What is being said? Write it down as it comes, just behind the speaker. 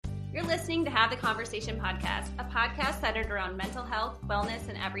listening to Have the Conversation podcast, a podcast centered around mental health, wellness,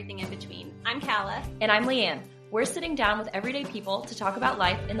 and everything in between. I'm Kala. And I'm Leanne. We're sitting down with everyday people to talk about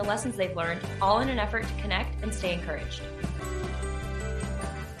life and the lessons they've learned, all in an effort to connect and stay encouraged.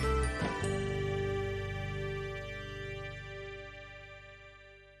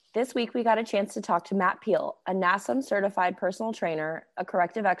 This week, we got a chance to talk to Matt Peel, a NASM certified personal trainer, a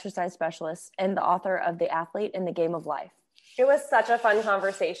corrective exercise specialist, and the author of The Athlete in the Game of Life. It was such a fun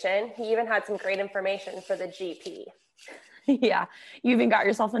conversation. He even had some great information for the GP. Yeah, you even got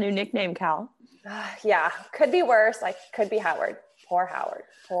yourself a new nickname, Cal. Yeah, could be worse. Like, could be Howard. Poor Howard.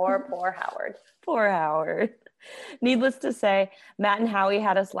 Poor Howard. Poor Howard. Needless to say, Matt and Howie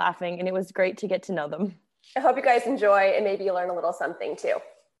had us laughing, and it was great to get to know them. I hope you guys enjoy and maybe you learn a little something too.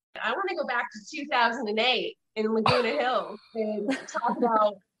 I want to go back to 2008 in Laguna Hills and talk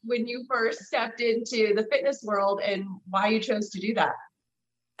about when you first stepped into the fitness world and why you chose to do that.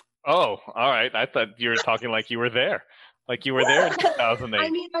 Oh, all right. I thought you were talking like you were there. Like you were there in 2008. I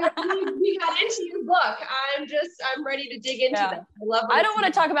mean, we got into your book. I'm ready to dig into that. I don't want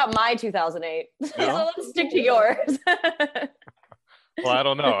to talk about my 2008. No? So let's stick to yours. Well, I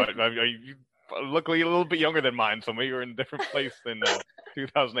don't know. You look a little bit younger than mine, so maybe you're in a different place than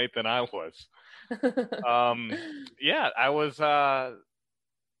 2008 than I was. Yeah,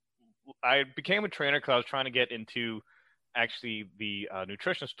 I became a trainer because I was trying to get into actually the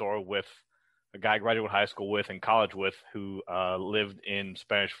nutrition store with a guy I graduated high school with and college with who lived in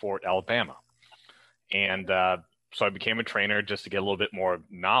Spanish Fort, Alabama. And so I became a trainer just to get a little bit more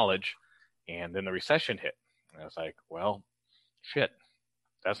knowledge. And then the recession hit. And I was like, well, shit,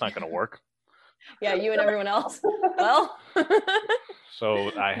 that's not going to work. Yeah, you and everyone else. Well.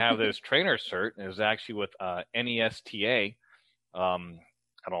 So I have this trainer cert. And it was actually with NESTA.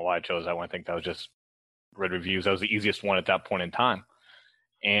 I don't know why I chose that one. I think that was just read reviews. That was the easiest one at that point in time.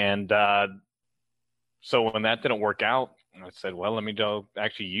 And so when that didn't work out, I said, well, let me go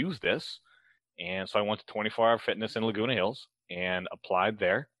actually use this. And so I went to 24 Hour Fitness in Laguna Hills and applied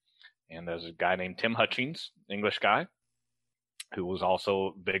there. And there's a guy named Tim Hutchings, English guy, who was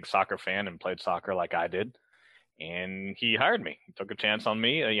also a big soccer fan and played soccer like I did. And he hired me. He took a chance on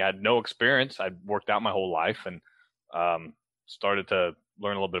me. He had no experience. I'd worked out my whole life and started to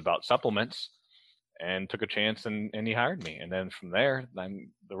learn a little bit about supplements and took a chance and he hired me. And then from there,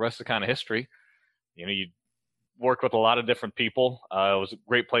 the rest is kind of history. You know, you work with a lot of different people. It was a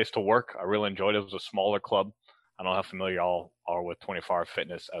great place to work. I really enjoyed it. It was a smaller club. I don't know how familiar y'all are with 24 Hour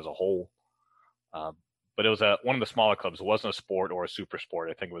Fitness as a whole. But it was one of the smaller clubs. It wasn't a sport or a super sport.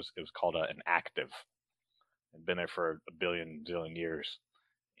 I think it was called an active. I'd been there for a zillion years.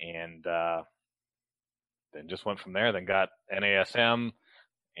 And then just went from there, then got NASM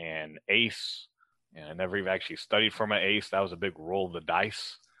and ACE. And I never even actually studied for my ACE. That was a big roll of the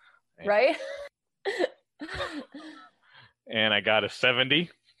dice. Right? And I got a 70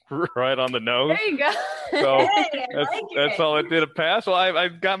 right on the nose. There you go. So that's all it did, a pass. Well, I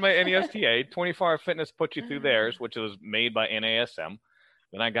got my NESTA. 24 Hour Fitness put you through theirs, which was made by NASM.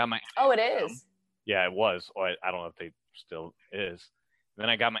 Then I got my Oh, it is? Yeah, it was. Or I don't know if they still is. Then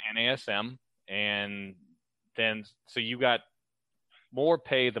I got my NASM. And then, so you got more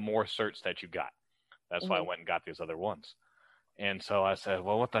pay the more certs that you got. That's why I went and got these other ones. And so I said,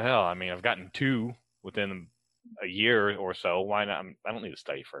 well, what the hell? I mean, I've gotten 2 within a year or so. Why not? I don't need to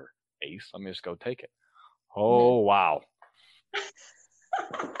study for ACE. Let me just go take it. Oh, wow.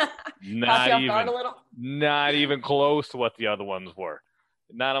 Not even close to what the other ones were.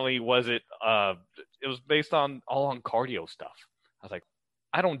 Not only was it was based all on cardio stuff. I was like,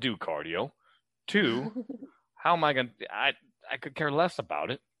 I don't do cardio. 2, how am I going to, I could care less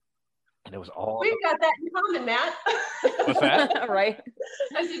about it. And it was all. We've got that in common, Matt. What's that? Right.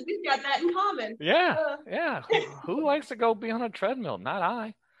 I said, we've got that in common. Yeah. Who likes to go be on a treadmill? Not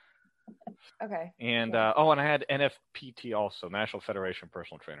I. Okay. And, and I had NFPT also, National Federation of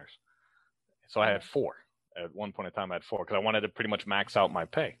Personal Trainers. So I had 4. At one point in time, I had 4 because I wanted to pretty much max out my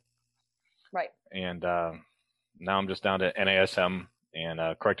pay. Right. And now I'm just down to NASM and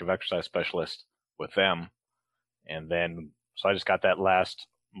a corrective exercise specialist with them. And then, so I just got that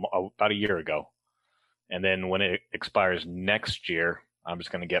about a year ago. And then when it expires next year, I'm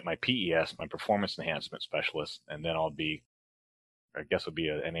just going to get my PES, my performance enhancement specialist. And then I'll be an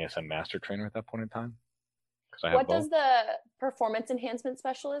NASM master trainer at that point in time. What does the performance enhancement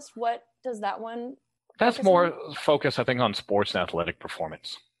specialist, what does that one? That's more focused, I think, on sports and athletic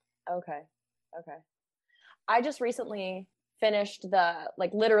performance. Okay. I just recently finished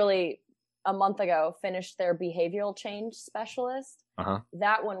literally a month ago, finished their behavioral change specialist.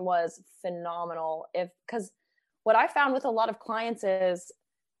 That one was phenomenal. Because what I found with a lot of clients is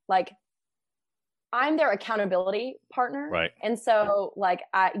like I'm their accountability partner. Right. And so like,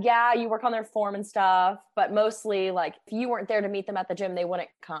 yeah, you work on their form and stuff, but mostly like if you weren't there to meet them at the gym, they wouldn't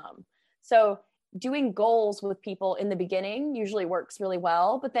come. So doing goals with people in the beginning usually works really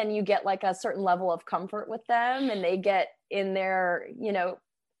well, but then you get like a certain level of comfort with them and they get in their, you know,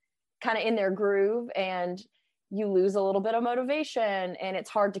 kind of in their groove, and you lose a little bit of motivation and it's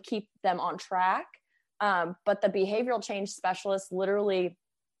hard to keep them on track. But the behavioral change specialist literally,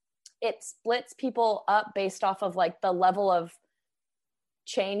 it splits people up based off of like the level of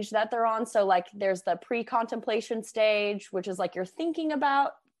change that they're on. So like there's the pre-contemplation stage, which is like you're thinking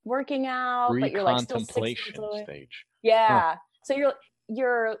about working out, but you're like still 6 months away. Stage. Yeah. Huh. So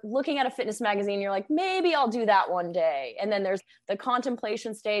you're looking at a fitness magazine, you're like, maybe I'll do that one day. And then there's the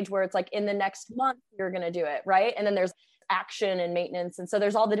contemplation stage where it's like in the next month you're going to do it, right? And then there's action and maintenance. And so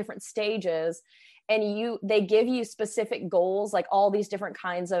there's all the different stages, and they give you specific goals, like all these different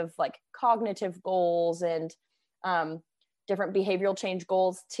kinds of like cognitive goals and different behavioral change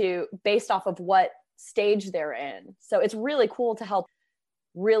goals based off of what stage they're in. So it's really cool to help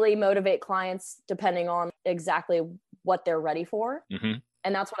really motivate clients depending on exactly what they're ready for. Mm-hmm.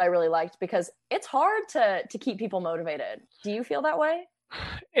 And that's what I really liked, because it's hard to keep people motivated. Do you feel that way?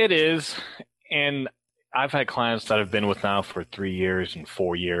 It is. And I've had clients that I've been with now for 3 years and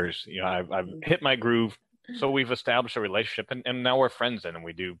 4 years. You know, I've hit my groove. So we've established a relationship, and now we're friends, and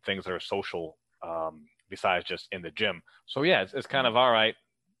we do things that are social besides just in the gym. So yeah, it's kind of, all right,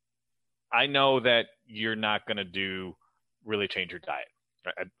 I know that you're not going to really change your diet.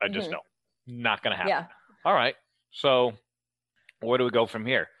 I just know. Not going to happen. Yeah. All right. So where do we go from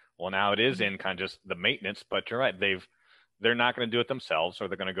here? Well, now it is in kind of just the maintenance, but you're right. They're not going to do it themselves, or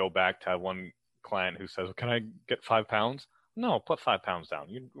they're going to go back to one client who says, can I get 5 pounds? No, put 5 pounds down.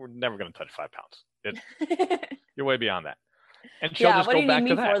 We're never going to touch 5 pounds. You're way beyond that. And she'll just go back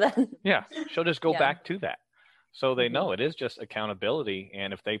to that. Yeah. She'll just go back to that. So they know it is just accountability.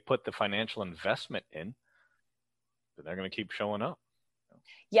 And if they put the financial investment in, then they're going to keep showing up.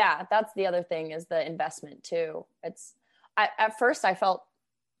 Yeah, that's the other thing, is the investment too. At first I felt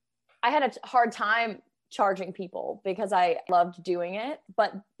I had a hard time charging people because I loved doing it,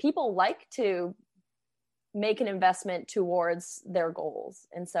 but people like to make an investment towards their goals.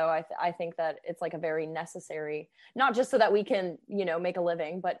 And so I think that it's like a very necessary, not just so that we can, you know, make a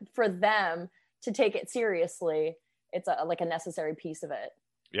living, but for them to take it seriously, it's like a necessary piece of it.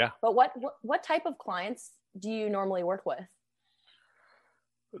 Yeah. But what type of clients do you normally work with?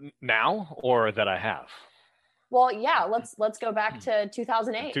 Now, or that I have? Well, yeah, let's go back to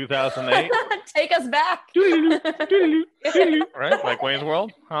 2008. 2008. Take us back. Right? Like Wayne's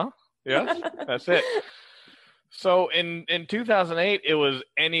World? Huh? Yeah, that's it. So in 2008, it was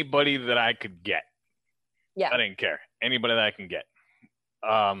anybody that I could get. Yeah. I didn't care. Anybody that I can get.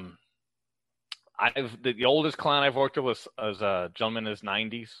 The oldest client I've worked with was a gentleman in his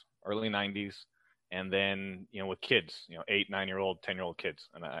 90s, early 90s. And then, you know, with kids, you know, 8, 9-year-old, 10-year-old kids.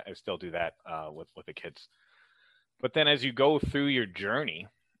 And I still do that with the kids. But then as you go through your journey,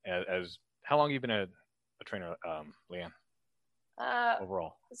 as how long have you been a trainer, Leanne?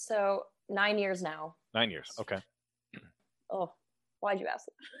 Overall? So 9 years now. 9 years. Okay. Oh, why'd you ask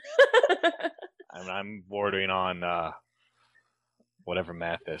that? I'm bordering on whatever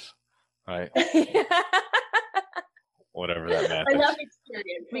math is, right? Whatever that math Enough is.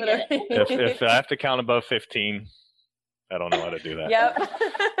 experience. We get it. If I have to count above 15, I don't know how to do that.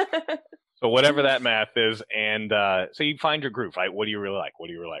 Yep. So whatever that math is, and so you find your groove, right? What do you really like? What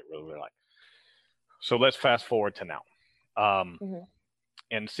do you really like? So let's fast forward to now,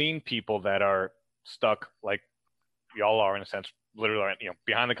 and seeing people that are stuck, like y'all are in a sense, literally, you know,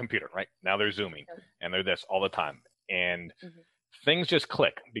 behind the computer, right? Now they're Zooming, and they're this all the time, and things just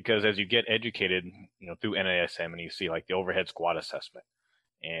click, because as you get educated, you know, through NASM, and you see like the overhead squat assessment,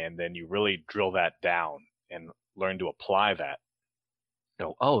 and then you really drill that down and learn to apply that. You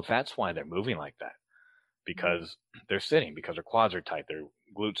know, oh, that's why they're moving like that, because they're sitting, because their quads are tight, their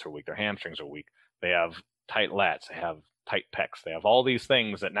glutes are weak, their hamstrings are weak, they have tight lats, they have tight pecs, they have all these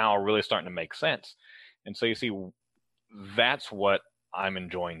things that now are really starting to make sense. And so you see, that's what I'm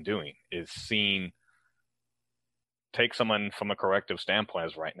enjoying doing, is take someone from a corrective standpoint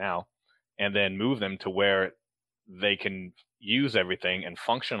as right now, and then move them to where they can use everything and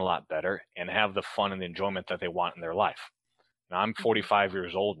function a lot better and have the fun and the enjoyment that they want in their life. Now, I'm 45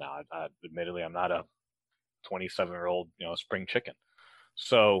 years old now. Admittedly, I'm not a 27-year-old, you know, spring chicken.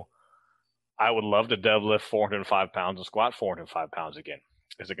 So I would love to deadlift 405 pounds and squat 405 pounds again.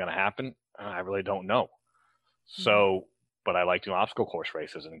 Is it going to happen? I really don't know. So, but I like doing obstacle course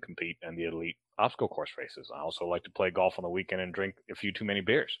races and compete in the elite obstacle course races. I also like to play golf on the weekend and drink a few too many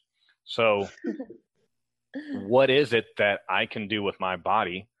beers. So what is it that I can do with my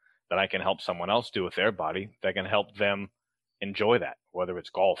body that I can help someone else do with their body that can help them enjoy that, whether it's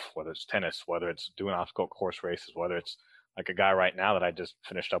golf, whether it's tennis, whether it's doing obstacle course races, whether it's like a guy right now that I just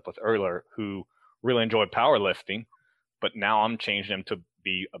finished up with earlier who really enjoyed powerlifting, but now I'm changing him to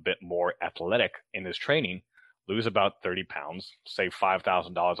be a bit more athletic in his training, lose about 30 pounds, save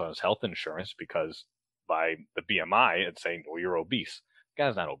 $5,000 on his health insurance because by the BMI, it's saying, well, you're obese. The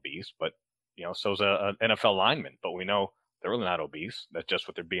guy's not obese, but, you know, so's an NFL lineman, but we know they're really not obese. That's just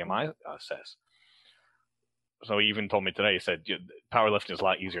what their BMI says. So he even told me today, he said, powerlifting is a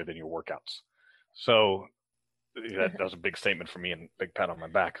lot easier than your workouts. So that was a big statement for me and big pat on my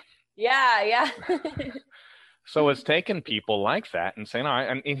back. Yeah. So it's taking people like that and saying, all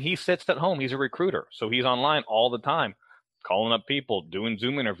right, and he sits at home. He's a recruiter. So he's online all the time, calling up people, doing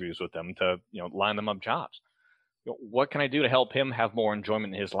Zoom interviews with them to, you know, line them up jobs. You know, what can I do to help him have more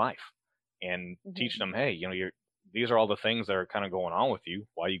enjoyment in his life? And teach them, hey, you know, these are all the things that are kind of going on with you,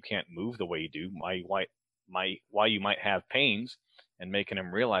 why you can't move the way you do, why you might have pains, and making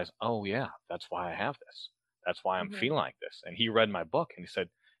him realize, oh yeah, that's why I have this. That's why I'm feeling like this. And he read my book and he said,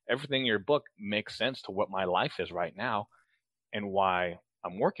 everything in your book makes sense to what my life is right now and why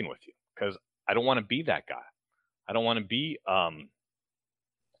I'm working with you. Because I don't want to be that guy. I don't want to be,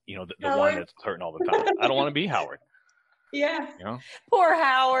 you know, the one that's hurting all the time. I don't want to be Howard. Yeah. You know? Poor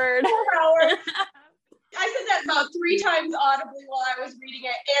Howard. Poor Howard. I said that about 3 times audibly while I was reading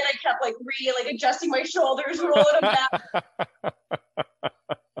it, and I kept like adjusting my shoulders, rolling them back.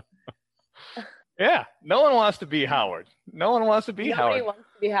 Yeah, no one wants to be Howard. No one wants to be Nobody Howard. wants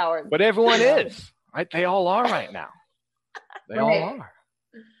to be Howard. But everyone is. Right? They all are right now. They all are.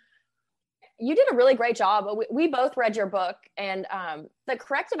 You did a really great job. We both read your book, and the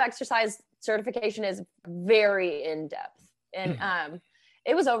corrective exercise certification is very in-depth. And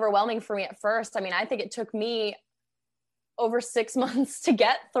it was overwhelming for me at first. I mean, I think it took me over 6 months to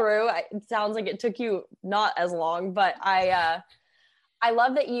get through. It sounds like it took you not as long, but I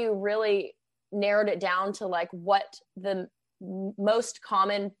love that you really narrowed it down to like what the most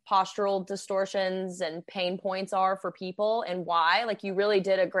common postural distortions and pain points are for people and why. Like, you really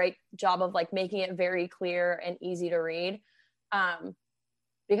did a great job of like making it very clear and easy to read,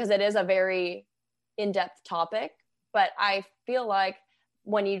 because it is a very in-depth topic. But I feel like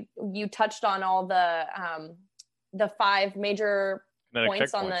when you touched on all the 5 major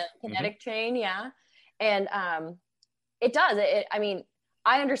points on the kinetic chain, and it does. I mean,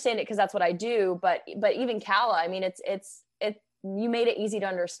 I understand it because that's what I do. But even Kala, I mean, it's you made it easy to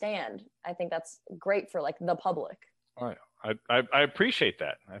understand. I think that's great for like the public. Oh, yeah. I appreciate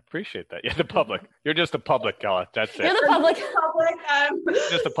that. I appreciate that. Yeah, the public. You're just the public, Kala. That's it. You're the public.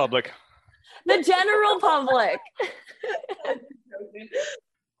 Just the public. The general public.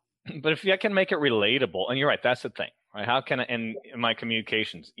 But if I can make it relatable, and you're right, that's the thing, right? How can I, and in my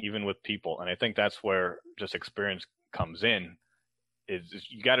communications, even with people, and I think that's where just experience comes in, is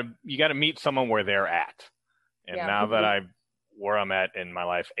you gotta meet someone where they're at. And now that where I'm at in my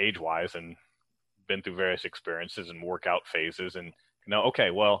life age-wise and been through various experiences and workout phases, and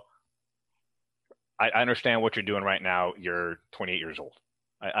okay, well, I understand what you're doing right now. You're 28 years old.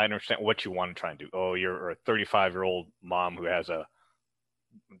 I understand what you want to try and do. Oh, you're a 35-year-old mom who has a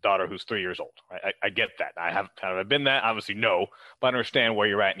daughter who's 3 years old. Right? I get that. Have I been that? Obviously, no. But I understand where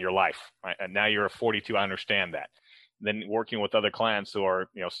you're at in your life. Right? And now you're 42. I understand that. Then working with other clients who are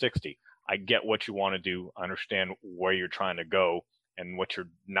 60. I get what you want to do. I understand where you're trying to go and what you're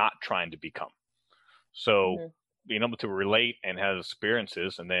not trying to become. So being able to relate and have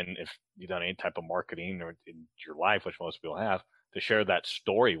experiences, and then if you've done any type of marketing or in your life, which most people have, to share that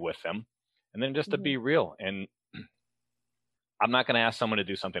story with them, and then just to be real. And I'm not going to ask someone to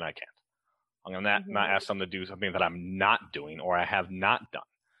do something I can't. I'm going to not ask someone to do something that I'm not doing or I have not done.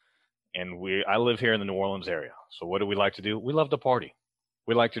 And I live here in the New Orleans area. So what do we like to do? We love to party.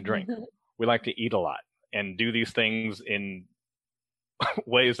 We like to drink. We like to eat a lot and do these things in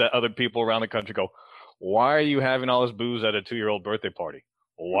ways that other people around the country go, why are you having all this booze at a 2-year-old birthday party?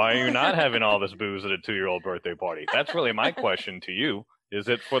 Why are you not having all this booze at a 2-year-old birthday party? That's really my question to you. Is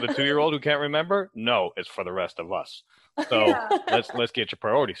it for the 2-year-old who can't remember? No, it's for the rest of us. So let's get your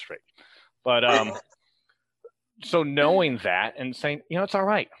priorities straight. But so knowing that and saying, it's all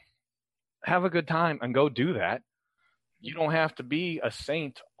right. Have a good time and go do that. You don't have to be a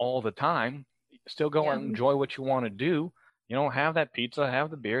saint all the time. Still go and enjoy what you want to do. Have that pizza, have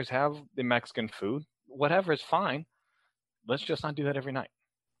the beers, have the Mexican food, whatever is fine. Let's just not do that every night.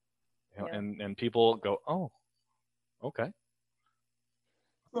 And people go, oh, okay.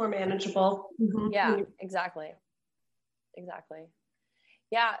 More manageable. Mm-hmm. Yeah, exactly.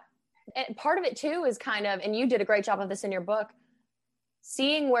 Yeah. And part of it too is kind of, and you did a great job of this in your book,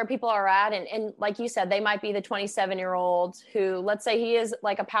 seeing where people are at. And like you said, they might be the 27-year-old who, let's say he is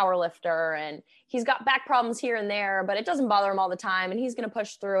like a power lifter and he's got back problems here and there, but it doesn't bother him all the time and he's going to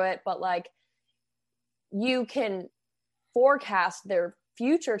push through it. But like, you can forecast their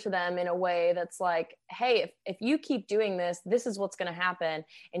future to them in a way that's like, hey, if you keep doing this, this is what's going to happen.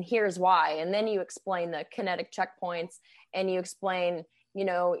 And here's why. And then you explain the kinetic checkpoints and you explain, you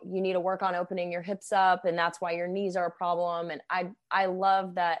know, you need to work on opening your hips up and that's why your knees are a problem. And I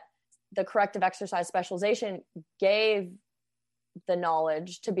love that the corrective exercise specialization gave the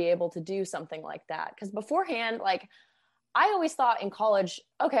knowledge to be able to do something like that. Because beforehand, like, I always thought in college,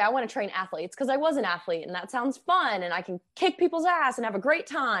 okay, I want to train athletes because I was an athlete and that sounds fun and I can kick people's ass and have a great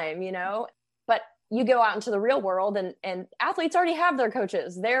time, you know. But you go out into the real world and athletes already have their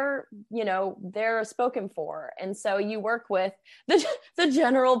coaches. They're, you know, they're spoken for. And so you work with the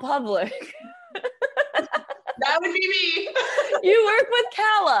general public. That would be me. You work with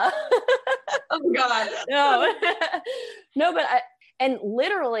Calla. Oh God. No, but and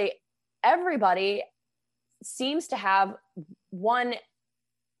literally everybody seems to have 1+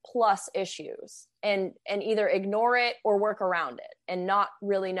 issues and either ignore it or work around it and not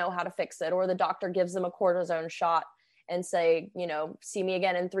really know how to fix it. Or the doctor gives them a cortisone shot and say, you know, see me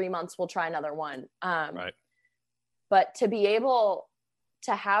again in 3 months, we'll try another one. Right. But to be able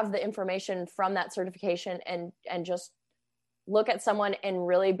to have the information from that certification and just look at someone and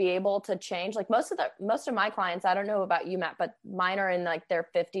really be able to change, like most of my clients, I don't know about you, Matt, but mine are in like their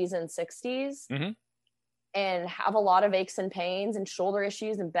 50s and 60s. Mm-hmm. And have a lot of aches and pains and shoulder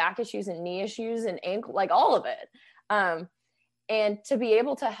issues and back issues and knee issues and ankle, like all of it. And to be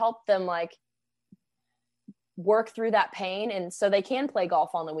able to help them like work through that pain. And so they can play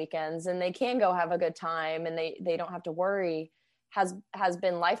golf on the weekends and they can go have a good time and they don't have to worry has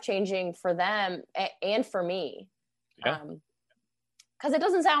been life-changing for them and for me. Yeah. 'Cause it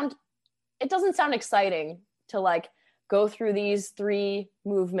doesn't sound exciting to like go through these 3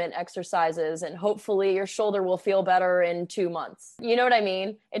 movement exercises and hopefully your shoulder will feel better in 2 months. You know what I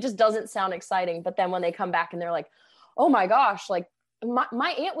mean? It just doesn't sound exciting. But then when they come back and they're like, oh my gosh, like my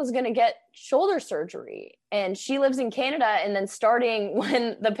aunt was going to get shoulder surgery and she lives in Canada. And then starting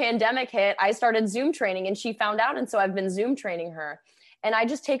when the pandemic hit, I started Zoom training and she found out. And so I've been Zoom training her and I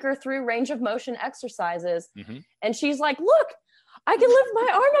just take her through range of motion exercises. Mm-hmm. And she's like, look, I can lift my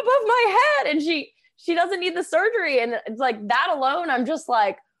arm above my head. And she doesn't need the surgery. And it's like that alone, I'm just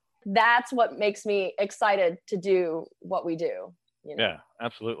like, that's what makes me excited to do what we do. You know? Yeah,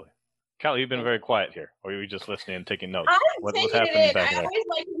 absolutely. Callie, you've been very quiet here. Or were you just listening and taking notes? I'm taking it in. I always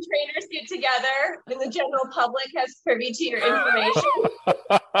like when trainers get together and the general public has privy to your information.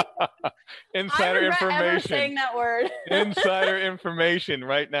 Insider information. Ever saying that word. Insider information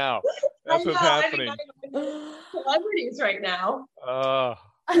right now. That's what's happening. Celebrities right now.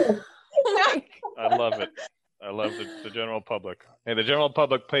 I love it. I love the general public. Hey, the general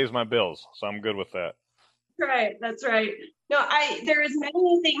public pays my bills, so I'm good with that. That's right. No, there is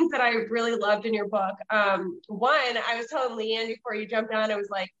many things that I really loved in your book. One, I was telling Leanne before you jumped on, I was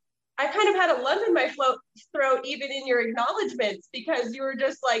like, I kind of had a lump in my throat even in your acknowledgments because you were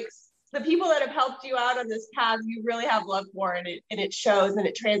just like, the people that have helped you out on this path, you really have love for, and it shows and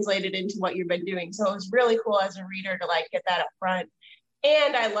it translated into what you've been doing. So it was really cool as a reader to like get that up front.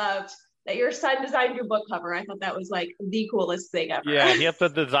 And I loved that your son designed your book cover. I thought that was like the coolest thing ever. Yeah, he had to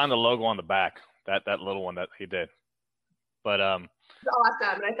design the logo on the back, that little one that he did. But it's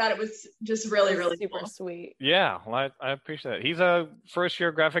awesome. And I thought it was just really, really super cool. Sweet. Yeah, well, I appreciate it. He's a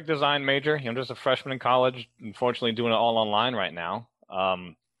first-year graphic design major. Just a freshman in college. Unfortunately, doing it all online right now.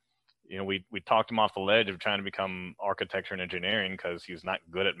 We talked him off the ledge of trying to become architecture and engineering because he's not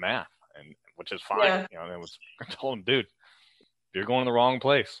good at math, and which is fine. Yeah. I told him, dude, you're going to the wrong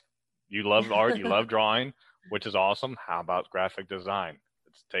place. You love art, you love drawing, which is awesome. How about graphic design?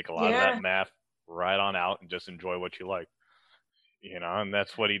 Let's take a lot of that math right on out and just enjoy what you like. And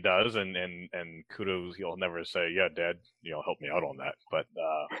that's what he does. And kudos, he'll never say, yeah, Dad, help me out on that. But,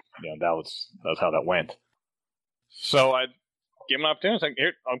 that's how that went. So I give him an opportunity. I was like,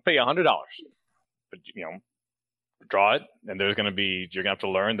 here, I'll pay you $100. But, draw it. And you're going to have to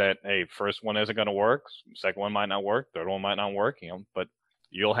learn that, hey, first one isn't going to work. Second one might not work. Third one might not work, but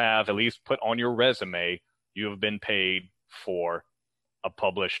you'll have at least put on your resume, you have been paid for a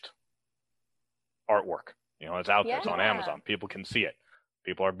published artwork. It's out there. It's on Amazon. People can see it.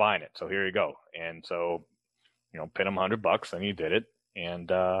 People are buying it. So here you go. And so, paid him $100 and he did it. And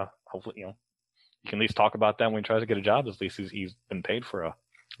hopefully, you can at least talk about that when he tries to get a job. At least he's been paid for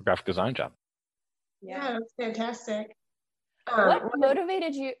graphic design job. Yeah, that's fantastic. What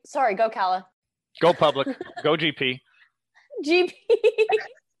motivated you? Sorry, go Kala. Go public. Go GP. GP.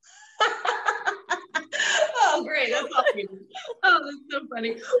 Oh, great. That's awesome. Oh, that's so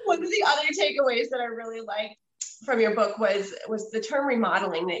funny. One of the other takeaways that I really liked from your book was the term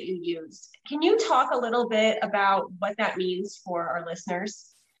remodeling that you used. Can you talk a little bit about what that means for our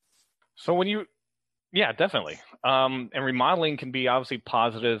listeners? So yeah, definitely. And remodeling can be obviously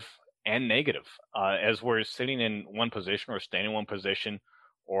positive and negative. As we're sitting in one position or standing in one position,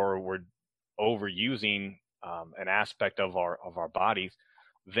 or we're overusing an aspect of our bodies,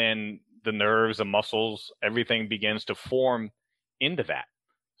 then the nerves, the muscles, everything begins to form into that.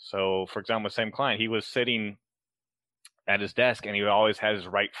 So, for example, the same client, he was sitting at his desk and he always had his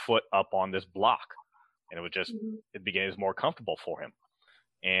right foot up on this block, and it was just it became more comfortable for him.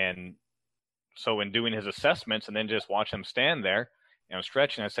 And so, in doing his assessments and then just watch him stand there,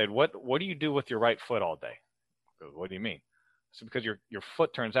 stretching, I said, "What do you do with your right foot all day?" He goes, "What do you mean?" I said, "Because your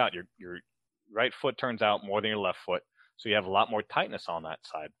foot turns out, your right foot turns out more than your left foot, so you have a lot more tightness on that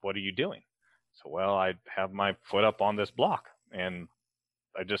side. What are you doing?" So, well, I have my foot up on this block, and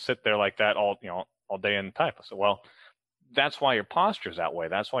I just sit there like that all day and type. I said, well, that's why your posture's that way.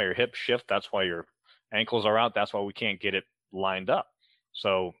 That's why your hips shift. That's why your ankles are out. That's why we can't get it lined up.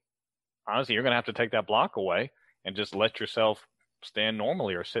 So honestly, you're going to have to take that block away and just let yourself stand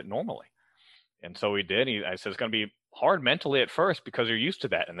normally or sit normally. And so he did. I said, it's going to be hard mentally at first because you're used to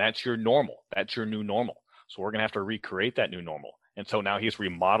that. And that's your normal. That's your new normal. So we're going to have to recreate that new normal. And so now he's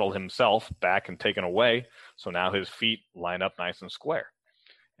remodeled himself back and taken away. So now his feet line up nice and square.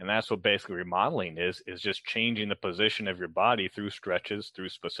 And that's what basically remodeling is just changing the position of your body through stretches, through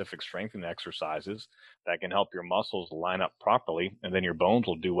specific strengthening exercises that can help your muscles line up properly. And then your bones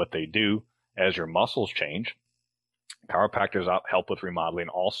will do what they do as your muscles change. Chiropractors help with remodeling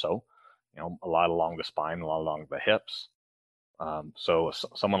also, a lot along the spine, a lot along the hips. So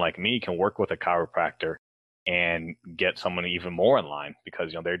someone like me can work with a chiropractor and get someone even more in line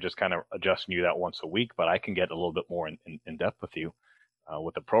because, they're just kind of adjusting you that once a week, but I can get a little bit more in depth with you.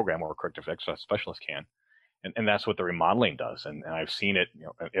 With the program or a corrective exercise specialist can. And that's what the remodeling does. And I've seen it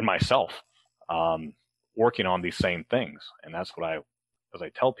in myself working on these same things. And that's what as I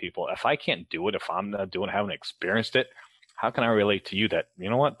tell people, if I can't do it, if I'm not doing it, haven't experienced it, how can I relate to you that, you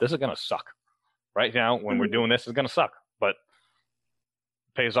know what, this is going to suck right now when we're doing this, it's going to suck, but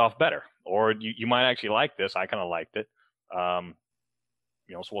it pays off better. Or you might actually like this. I kind of liked it. So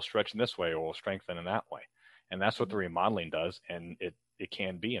we'll stretch in this way or we'll strengthen in that way. And that's what the remodeling does. And it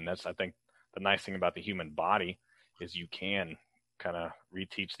can be. And that's, I think, the nice thing about the human body is you can kind of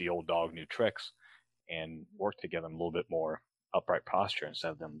reteach the old dog new tricks and work to get them a little bit more upright posture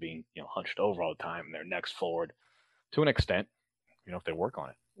instead of them being, hunched over all the time and their necks forward to an extent, if they work on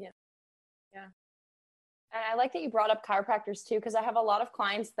it. Yeah. Yeah. And I like that you brought up chiropractors too, because I have a lot of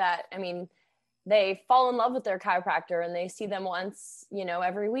clients that, they fall in love with their chiropractor and they see them once,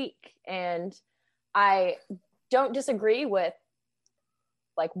 every week. And I don't disagree with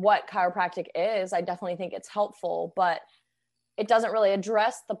like what chiropractic is. I definitely think it's helpful, but it doesn't really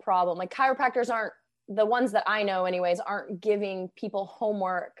address the problem. Like chiropractors aren't, the ones that I know anyways, aren't giving people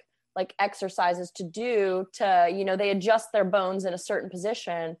homework, like exercises to do to, they adjust their bones in a certain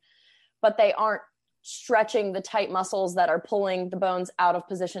position, but they aren't stretching the tight muscles that are pulling the bones out of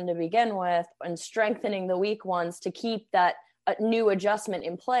position to begin with and strengthening the weak ones to keep that new adjustment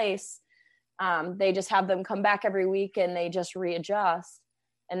in place. They just have them come back every week and they just readjust.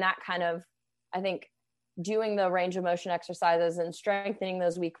 And that kind of, I think, doing the range of motion exercises and strengthening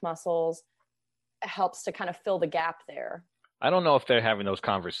those weak muscles helps to kind of fill the gap there. I don't know if they're having those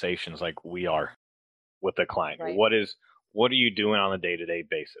conversations like we are with the client. Right. What are you doing on a day-to-day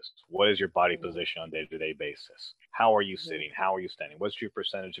basis? What is your body position on a day-to-day basis? How are you sitting? How are you standing? What's your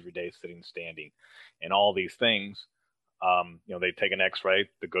percentage of your day sitting and standing? And all these things, they take an x-ray,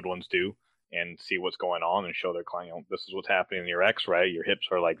 the good ones do, and see what's going on and show their client, this is what's happening in your x-ray. Your hips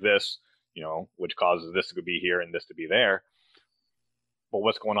are like this, which causes this to be here and this to be there. But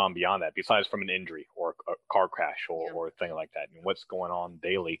what's going on beyond that, besides from an injury or a car crash or a thing like that? What's going on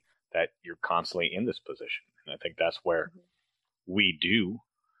daily that you're constantly in this position? And I think that's where we do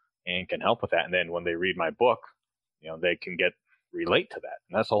and can help with that. And then when they read my book, they can relate to that.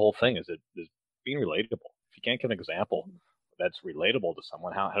 And that's the whole thing is being relatable. If you can't get an example that's relatable to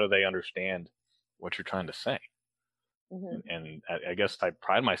someone, how do they understand what you're trying to say? Mm-hmm. And I guess I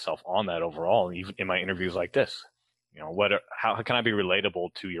pride myself on that overall, even in my interviews like this. How can I be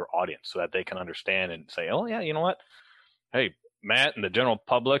relatable to your audience so that they can understand and say, oh yeah, you know what? Hey, Matt and the general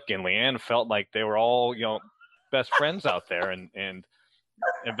public and Leanne felt like they were all, best friends out there. And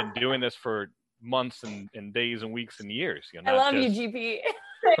have been doing this for months and days and weeks and years. You know, I love just... you, GP.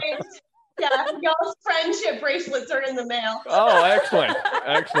 Thanks. Yeah, y'all's friendship bracelets are in the mail. Oh, excellent.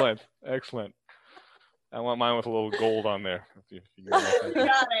 Excellent. I want mine with a little gold on there. You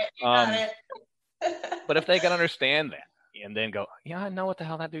got it. But if they can understand that and then go, yeah, I know what the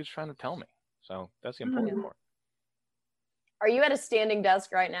hell that dude's trying to tell me. So that's the important part. Are you at a standing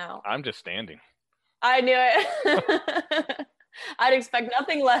desk right now? I'm just standing. I knew it. I'd expect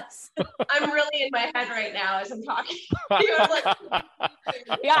nothing less. I'm really in my head right now as I'm talking.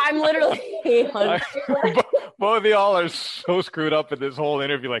 Yeah, I'm literally. Both of y'all are so screwed up at this whole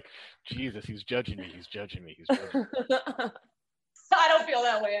interview. Like, Jesus, he's judging me. I don't feel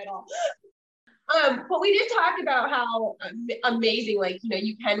that way at all. But we did talk about how amazing, like, you know,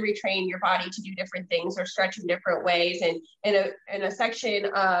 you can retrain your body to do different things or stretch in different ways. And in a section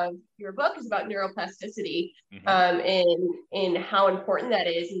of your book is about neuroplasticity, and how important that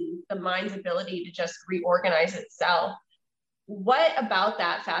is and the mind's ability to just reorganize itself. What about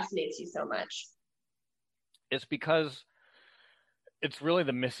that fascinates you so much? It's because it's really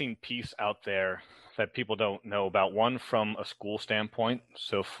the missing piece out there that people don't know about. One, from a school standpoint.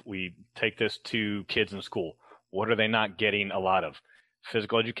 So if we take this to kids in school, what are they not getting a lot of?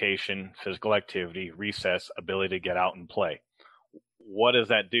 Physical education, physical activity, recess, ability to get out and play. What does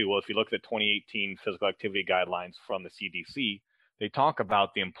that do? Well, if you look at the 2018 physical activity guidelines from the CDC, they talk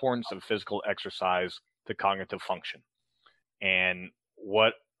about the importance of physical exercise to cognitive function. And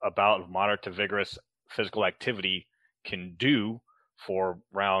what about moderate to vigorous physical activity can do for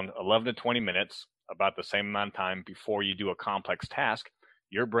around 11 to 20 minutes, about the same amount of time before you do a complex task.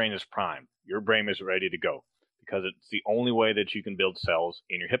 Your brain is primed. Your brain is ready to go because it's the only way that you can build cells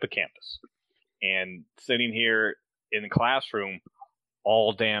in your hippocampus. And sitting here in the classroom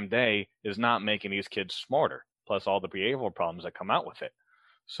all damn day is not making these kids smarter, plus all the behavioral problems that come out with it.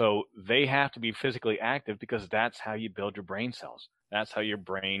 So they have to be physically active because that's how you build your brain cells. That's how your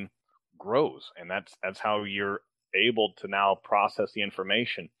brain grows. And that's how you're able to now process the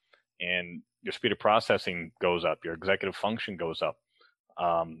information, and your speed of processing goes up. Your executive function goes up.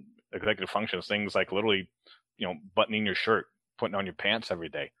 Executive function is things like literally, you know, buttoning your shirt, putting on your pants every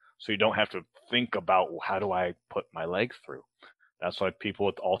day. So you don't have to think about, how do I put my legs through? That's why people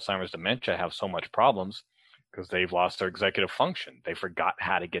with Alzheimer's dementia have so much problems, because they've lost their executive function. They forgot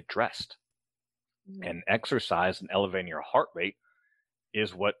how to get dressed. And exercise and elevating your heart rate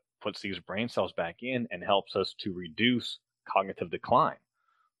is what puts these brain cells back in and helps us to reduce cognitive decline.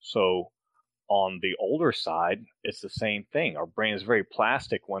 So on the older side, it's the same thing. Our brain is very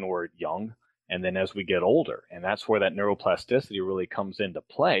plastic when we're young, and then as we get older. And that's where that neuroplasticity really comes into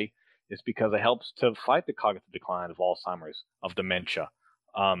play, is because it helps to fight the cognitive decline of Alzheimer's, of dementia.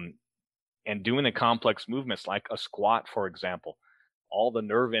 And doing the complex movements like a squat, for example, all the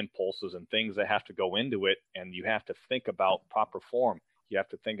nerve impulses and things that have to go into it, and you have to think about proper form. You have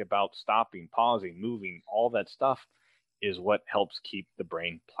to think about stopping, pausing, moving, all that stuff is what helps keep the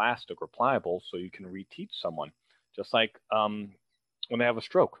brain plastic or pliable, so you can reteach someone. Just like when they have a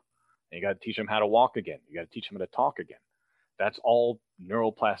stroke, and you got to teach them how to walk again. You got to teach them how to talk again. That's all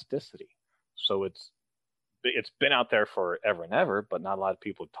neuroplasticity. So it's been out there forever and ever, but not a lot of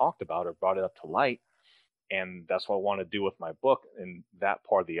people have talked about or brought it up to light. And that's what I want to do with my book, and that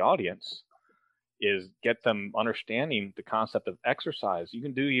part of the audience is get them understanding the concept of exercise. You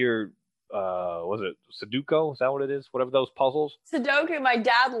can do your was it Sudoku? Is that what it is? Whatever those puzzles. Sudoku, my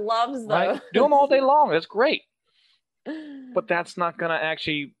dad loves those. Right? Do them all day long. That's great. But that's not going to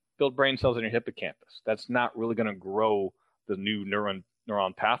actually build brain cells in your hippocampus. That's not really going to grow the new neuron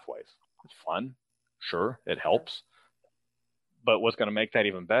pathways. It's fun. Sure, it helps. But what's going to make that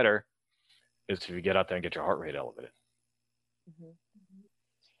even better is if you get out there and get your heart rate elevated.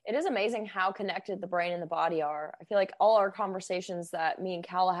 It is amazing how connected the brain and the body are. I feel like all our conversations that me and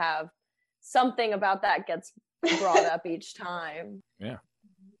Kala have, something about that gets brought up each time. Yeah.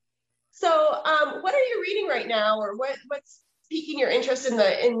 So what are you reading right now, or what's piquing your interest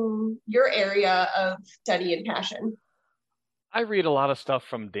in your area of study and passion? I read a lot of stuff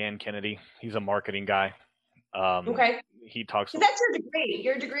from Dan Kennedy. He's a marketing guy. Okay. He talks. So that's your degree.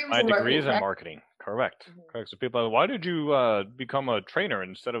 Your degree was my in marketing. degree is in marketing. Correct. Correct. So people are, why did you become a trainer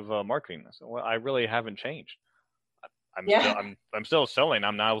instead of marketing? I said, well, I really haven't changed. I'm still selling.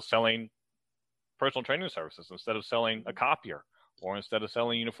 I'm now selling personal training services instead of selling a copier, or instead of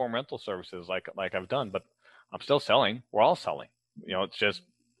selling uniform rental services like I've done. But I'm still selling. We're all selling. You know, it's just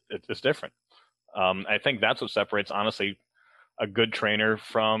it's different. I think that's what separates, honestly, a good trainer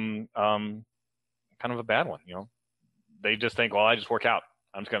from kind of a bad one. You know, they just think, well, I just work out.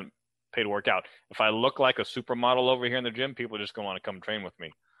 I'm just going to pay to work out. If I look like a supermodel over here in the gym, people are just going to want to come train with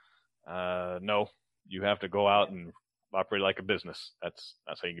me. No, you have to go out and operate like a business. That's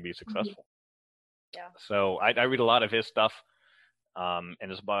how you can be successful. Yeah. So I read a lot of his stuff, and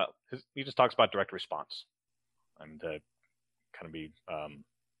he just talks about direct response, and to kind of be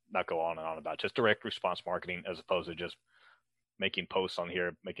not go on and on about just direct response marketing as opposed to just making posts on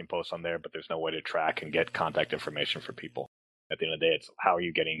here, making posts on there, but there's no way to track and get contact information for people. At the end of the day, it's how are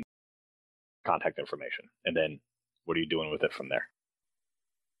you getting contact information, and then what are you doing with it from there?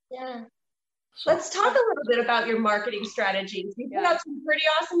 Yeah. So. Let's talk a little bit about your marketing strategies. You put out some pretty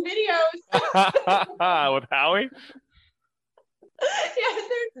awesome videos. With Howie? Yeah,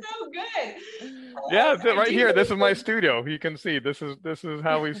 they're so good. Yeah, right here. This is my studio. You can see this is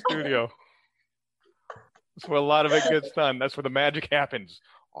Howie's studio. That's where a lot of it gets done. That's where the magic happens.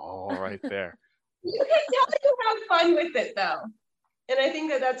 All right there. You can tell that you have fun with it, though, and I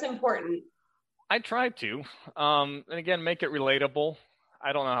think that's important. I try to, and again, make it relatable.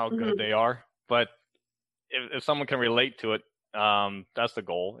 I don't know how good they are, but if someone can relate to it, that's the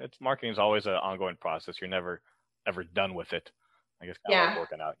goal. Marketing is always an ongoing process. You're never ever done with it. I guess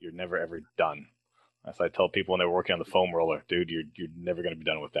working out, you're never ever done. As I tell people when they're working on the foam roller, dude, you're never going to be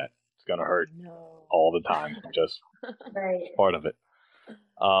done with that. It's going to hurt all the time. Just part of it.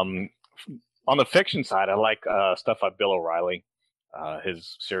 On the fiction side, I like stuff by Bill O'Reilly,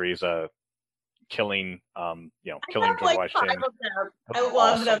 his series, Killing George Washington. I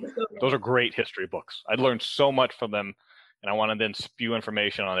love them. Those are great history books. I learned so much from them, and I want to then spew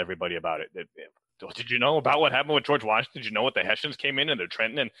information on everybody about it. Did you know about what happened with George Washington? Did you know what the Hessians came in and the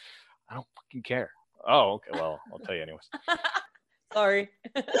Trenton? And I don't fucking care. Oh, okay. Well, I'll tell you anyways. Sorry.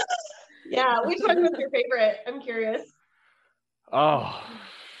 Yeah, which one was your favorite? I'm curious. Oh,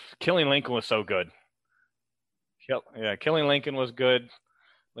 Killing Lincoln was so good. Killing Lincoln was good.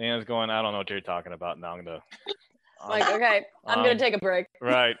 Leanne's going, I don't know what you're talking about. Now I'm gonna. Okay, I'm gonna take a break.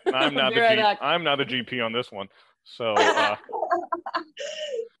 Right, I'm not I'm not the GP on this one. So.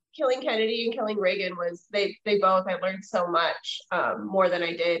 Killing Kennedy and Killing Reagan they both, I learned so much, more than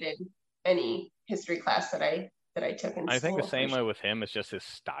I did in any history class that I took in school. I think the same way with him. It's just his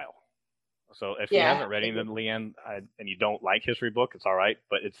style. So if you haven't read anything, Leanne, and you don't like history book, it's all right.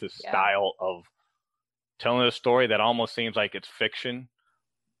 But it's his style of telling a story that almost seems like it's fiction,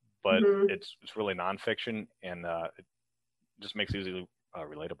 but it's really nonfiction, and it just makes it easily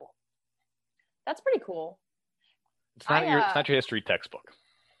relatable. That's pretty cool. It's not your history textbook.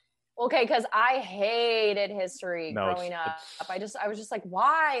 Okay, because I hated history growing up. I was just like,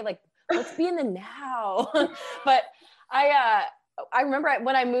 why? Like, let's be in the now. But I remember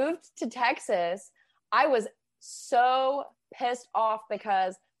when I moved to Texas, I was so pissed off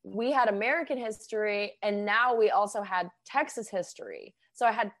because we had American history and now we also had Texas history. So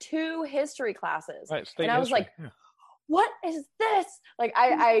I had 2 history classes. Right, and I was like, what is this? Like,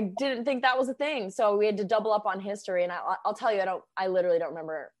 I didn't think that was a thing. So we had to double up on history. And I'll tell you, I literally don't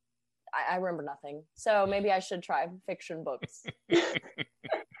remember. I remember nothing. So maybe I should try fiction books.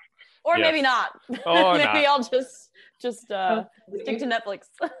 Or maybe not. Oh, maybe I'll just stick to Netflix.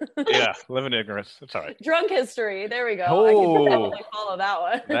 Yeah, live in ignorance. It's all right. Drunk history. There we go. Oh, I can definitely follow that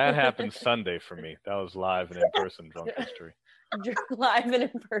one. That happened Sunday for me. That was live and in person drunk history. Live and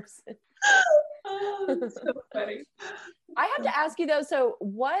in person. Oh, that's so funny. I have to ask you though, so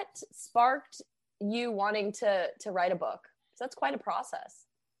what sparked you wanting to write a book? Because that's quite a process.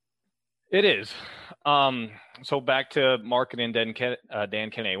 It is. So back to marketing, Dan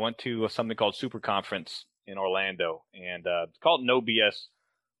Kenney. I went to something called Super Conference in Orlando, and it's called No BS.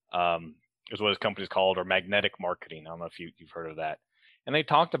 Is what his company's called, or Magnetic Marketing. I don't know if you've heard of that. And they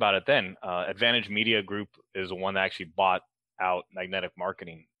talked about it then. Advantage Media Group is the one that actually bought out Magnetic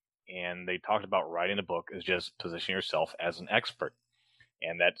Marketing, and they talked about writing a book is just position yourself as an expert,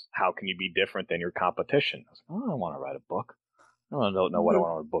 and that's how can you be different than your competition. I was like, I want to write a book. I don't know what I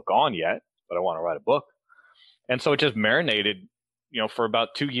want to book on yet, but I want to write a book. And so it just marinated, for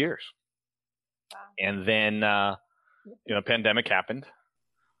about 2 years. Wow. And then, pandemic happened.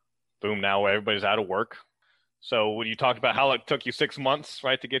 Boom, now everybody's out of work. So when you talked about how it took you 6 months,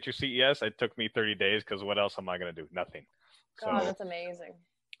 right, to get your CES, it took me 30 days because what else am I going to do? Nothing. God, that's amazing.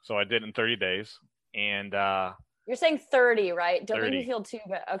 So I did it in 30 days. And you're saying 30, right? Don't 30. make me feel too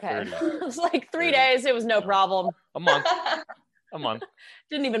bad. Okay. It was like 3 days. It was no problem. A month.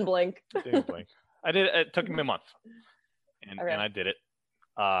 Didn't even blink. It took me a month. And I did it.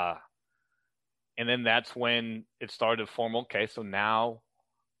 And then that's when it started formal. Okay, so now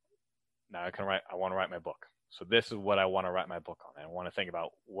I want to write my book. So this is what I want to write my book on. I want to think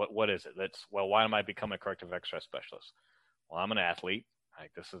about what is it? Why am I becoming a corrective exercise specialist? Well, I'm an athlete.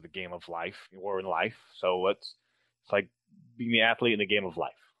 Like, this is the game of life. We're in life. So it's like being the athlete in the game of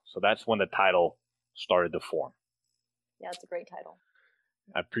life. So that's when the title started to form. Yeah, it's a great title.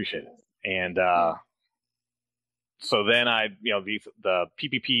 I appreciate it. And so then the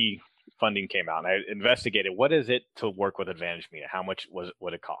PPP funding came out, and I investigated what is it to work with Advantage Media? How much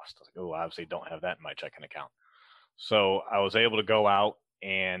would it cost? I was like, oh, I obviously don't have that in my checking account. So I was able to go out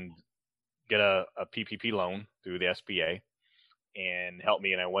and get a PPP loan through the SBA and help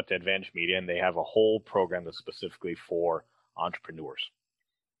me. And I went to Advantage Media, and they have a whole program that's specifically for entrepreneurs.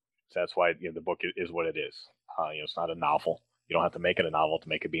 So that's why the book is what it is. It's not a novel. You don't have to make it a novel to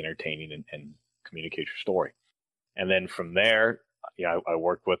make it be entertaining and communicate your story. And then from there, I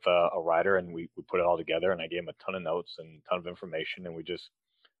worked with a writer, and we put it all together, and I gave him a ton of notes and a ton of information, and we just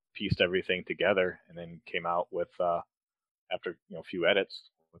pieced everything together, and then came out with after a few edits,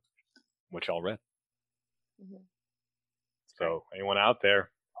 which y'all read. Mm-hmm. So anyone out there,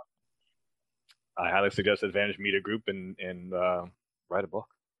 I highly suggest Advantage Media Group and write a book.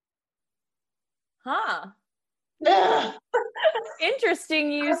 Huh.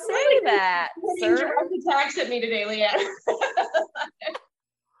 Interesting you say that, sir. Direct attacks at me today, Leanne.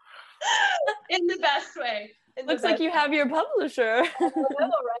 In the best way. Looks like you have your publisher. I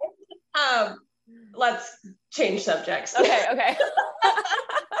know, right? Let's change subjects. Okay.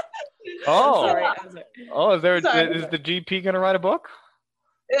 Oh, sorry. Is the GP going to write a book?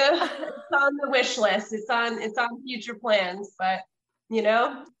 It's on the wish list. It's on future plans, but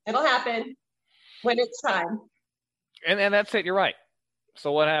it'll happen when it's time. And that's it. You're right.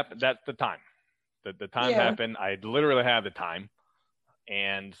 So what happened? That's the time. The time happened. I literally had the time,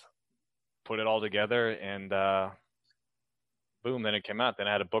 and put it all together, and boom, then it came out. Then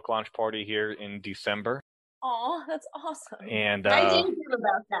I had a book launch party here in December. Oh, that's awesome. And I did hear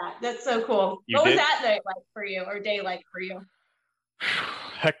about that. That's so cool. What was that night like for you, or day like for you?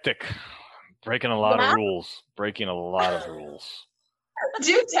 Hectic. Breaking a lot of rules. Do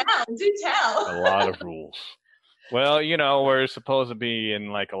tell. A lot of rules. Well, we're supposed to be in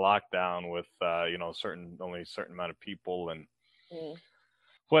like a lockdown with only a certain amount of people and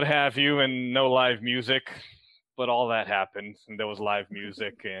what have you, and no live music. But all that happened, and there was live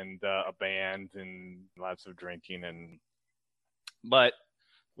music and a band and lots of drinking, but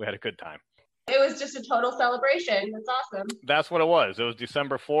we had a good time. It was just a total celebration. That's awesome. That's what it was. It was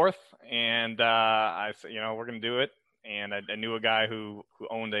December 4th, and I said, we're gonna do it. And I knew a guy who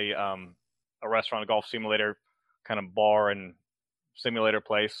owned a restaurant, a golf simulator kind of bar and simulator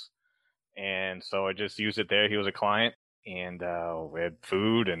place, and so I just used it there. He was a client, and we had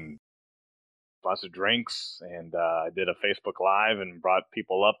food and lots of drinks, and I did a Facebook Live and brought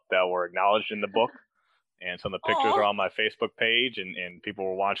people up that were acknowledged in the book, and some of the pictures are on my Facebook page, and people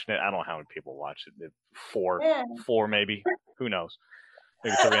were watching it. I don't know how many people watched it. Four maybe. Who knows?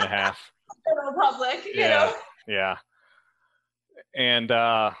 Maybe 3.5. Public, Yeah. And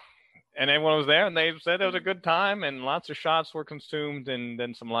everyone was there, and they said it was a good time, and lots of shots were consumed, and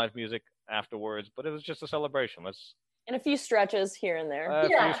then some live music afterwards. But it was just a celebration. And a few stretches here and there. A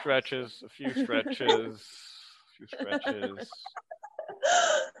few stretches.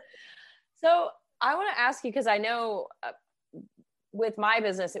 So I want to ask you, because I know with my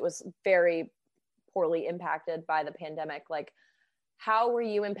business, it was very poorly impacted by the pandemic. Like, how were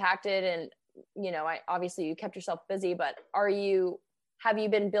you impacted? And, obviously you kept yourself busy, but have you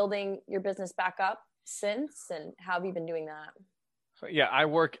been building your business back up since? And how have you been doing that? So, I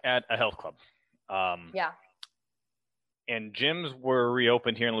work at a health club. And gyms were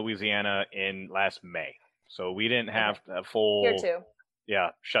reopened here in Louisiana in last May. So we didn't have a full here too.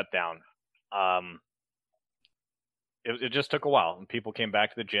 Shutdown. It just took a while, and people came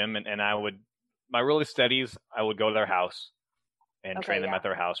back to the gym, and my really steadies, I would go to their house and train them at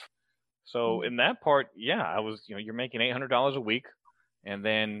their house. So in that part, I was, you're making $800 a week, and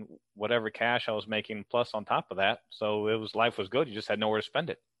then whatever cash I was making plus on top of that. So life was good. You just had nowhere to spend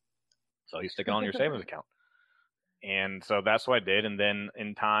it. So you stick it on your savings account. And so that's what I did. And then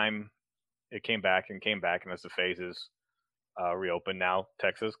in time, it came back, and as the phases reopened. Now,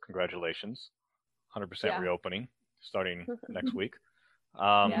 Texas, congratulations, 100% reopening starting next week.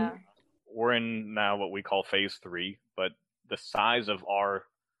 We're in now what we call phase 3, but the size of our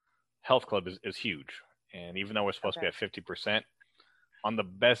health club is huge. And even though we're supposed to be at 50%, on the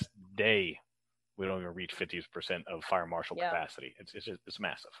best day, we don't even reach 50% of fire marshal capacity. It's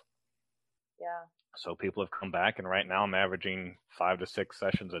massive. Yeah. So people have come back, and right now I'm averaging 5 to 6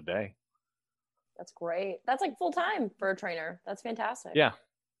 sessions a day. That's great. That's like full time for a trainer. That's fantastic. Yeah,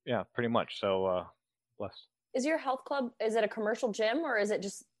 pretty much. So blessed. Is your health club, is it a commercial gym, or is it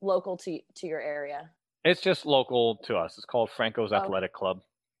just local to your area? It's just local to us. It's called Franco's Oh. Athletic Club,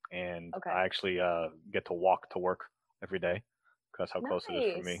 and Okay. I actually get to walk to work every day because that's how close it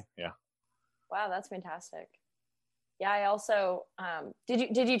is for me. Nice. Yeah. Wow, that's fantastic. Yeah, I also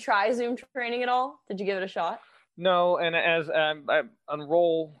did you try Zoom training at all? Did you give it a shot? No, and as I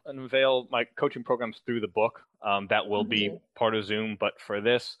unroll and unveil my coaching programs through the book, that will be part of Zoom. But for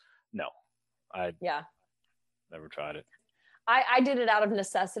this, no, I Yeah. never tried it. I did it out of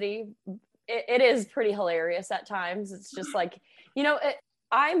necessity. It is pretty hilarious at times. It's just like,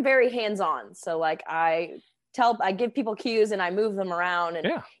 I'm very hands-on. So like I give people cues and I move them around, and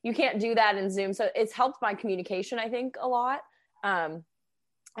Yeah. you can't do that in Zoom. So it's helped my communication, I think, a lot. But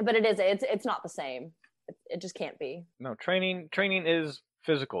it's not the same. It just can't be. No, training is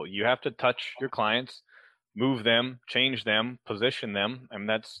physical. You have to touch your clients, move them, change them, position them, and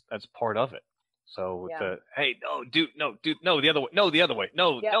that's part of it. So Yeah. hey, no, dude, no, the other way, no, the other way,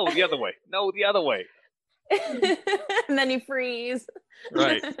 no, Yeah. no, the other way, no, the other way. And then you freeze.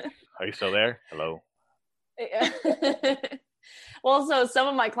 Right. Are you still there? Hello. Well, so some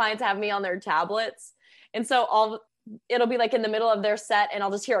of my clients have me on their tablets, and so it'll be like in the middle of their set, and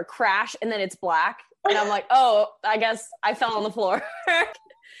I'll just hear a crash, and then it's black, and I'm like, oh, I guess I fell on the floor.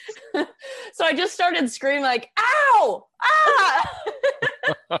 So I just started screaming like, ow, ah.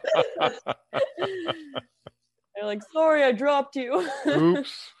 They're like, sorry, I dropped you.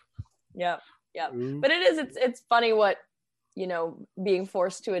 Oops. Yeah. Oops. But it's funny what, being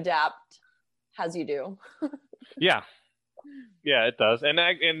forced to adapt has you do. Yeah, it does. And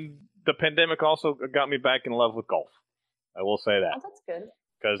the pandemic also got me back in love with golf. I will say that. Oh, that's good.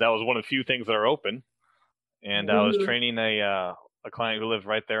 Because that was one of the few things that are open. And I was training a client who lived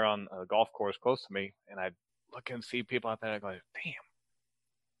right there on a golf course close to me, and I'd look and see people out there, and I go,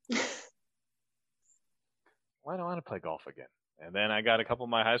 damn, why don't I want to play golf again? And then I got a couple of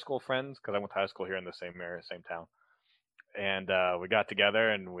my high school friends, because I went to high school here in the same area, same town. And we got together,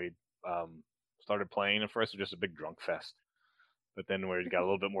 and we started playing. At first, it was just a big drunk fest. But then we got a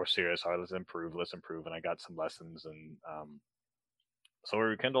little bit more serious. All right, let's improve. And I got some lessons. And so we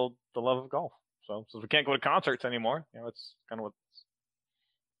rekindled the love of golf. So since we can't go to concerts anymore, it's kind of what.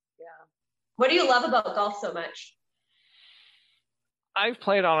 Yeah. What do you love about golf so much? I've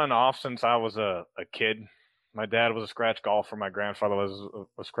played on and off since I was a kid. My dad was a scratch golfer. My grandfather was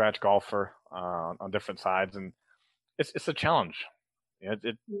a scratch golfer on different sides, and it's a challenge.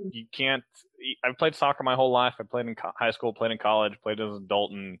 You can't. I've played soccer my whole life. I played in high school, played in college, played as an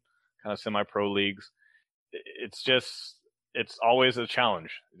adult in kind of semi-pro leagues. It's always a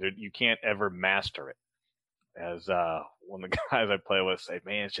challenge. You can't ever master it. As one of the guys I play with say,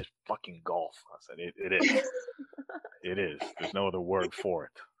 man, it's just fucking golf. I said, it is. It is. There's no other word for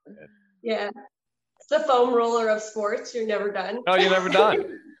it. Yeah. It's the foam roller of sports. You're never done. No, you're never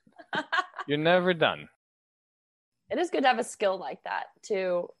done. You're never done. It is good to have a skill like that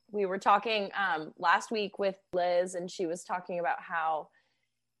too. We were talking last week with Liz, and she was talking about how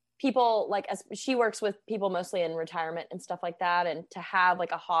people she works with people mostly in retirement and stuff like that, and to have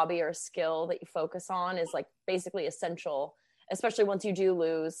like a hobby or a skill that you focus on is like basically essential, especially once you do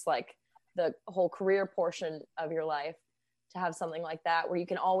lose like the whole career portion of your life, to have something like that where you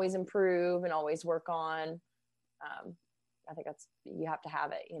can always improve and always work on. I think you have to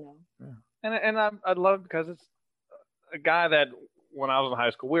have it, Yeah. And I love it because it's a guy that when I was in high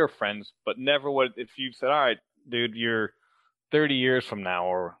school, we were friends, but never would, if you said, all right, dude, you're 30 years from now,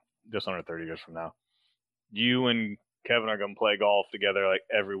 or just under 30 years from now, you and Kevin are going to play golf together like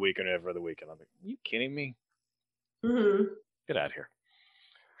every week and every other weekend. I'm like, are you kidding me? Mm-hmm. Get out of here.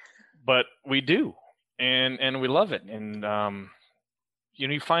 But we do. And we love it. And,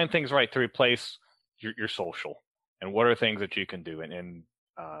 you find things right to replace your social. And what are things that you can do? And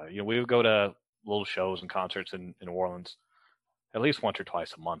we would go to little shows and concerts in New Orleans at least once or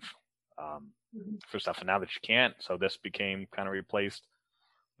twice a month for stuff. And now that you can't, so this became kind of replaced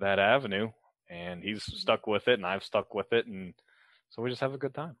that avenue, and he's stuck with it and I've stuck with it, and so we just have a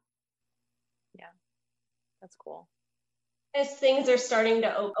good time. Yeah, that's cool. As things are starting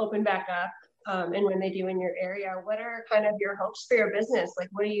to open back up, and when they do in your area, what are kind of your hopes for your business? Like,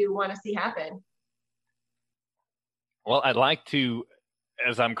 what do you want to see happen? Well, I'd like to,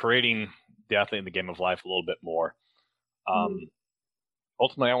 as I'm creating the athlete in the game of life a little bit more,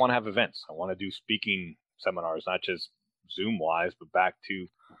 ultimately I want to have events. I want to do speaking seminars, not just Zoom wise, but back to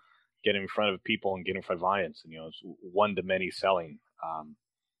getting in front of people and getting in front of audience. And, it's one-to-many selling.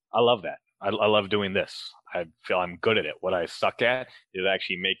 I love that. I love doing this. I feel I'm good at it. What I suck at is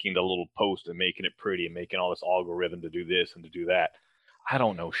actually making the little post and making it pretty and making all this algorithm to do this and to do that. I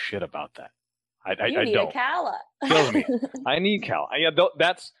don't know shit about that. I need don't. a Calla. Kills me. I need Cal.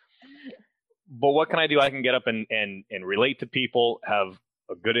 That's But what can I do? I can get up and relate to people, have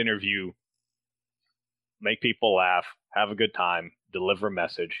a good interview, make people laugh, have a good time, deliver a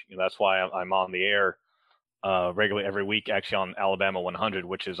message. That's why I'm on the air regularly every week, actually on Alabama 100,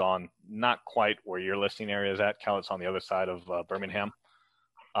 which is on not quite where your listening area is at, Cal. It's on the other side of Birmingham.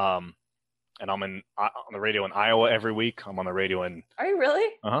 And I'm on the radio in Iowa every week. I'm on the radio in. Are you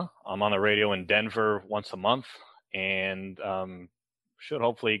really? I'm on the radio in Denver once a month, and should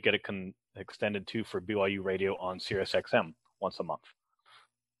hopefully get it extended too for BYU radio on Sirius XM once a month.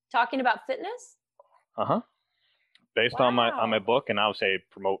 Talking about fitness? Based on my book, and I would say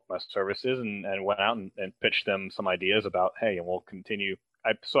promote my services, and went out and pitched them some ideas about, hey, and we'll continue.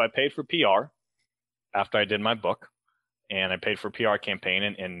 So I paid for PR after I did my book, and I paid for a PR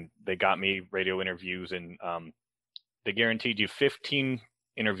campaign, and they got me radio interviews, and they guaranteed you 15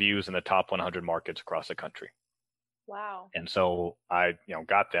 interviews in the top 100 markets across the country. Wow. And so I,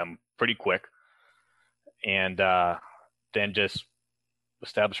 got them pretty quick, and then just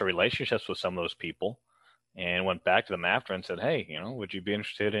established relationships with some of those people, and went back to them after and said, hey, would you be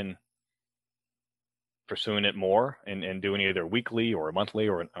interested in pursuing it more and doing either weekly or monthly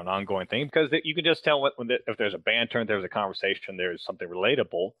or an ongoing thing? Because you can just tell if there's a banter, there's a conversation, there's something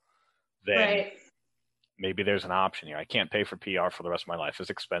relatable, then maybe there's an option here. I can't pay for PR for the rest of my life. It's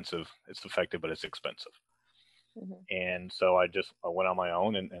expensive. It's effective, but it's expensive. Mm-hmm. And so I went on my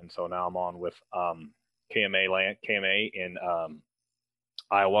own, and so now I'm on with KMA in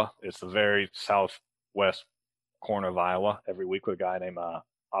Iowa. It's the very southwest corner of Iowa, every week with a guy named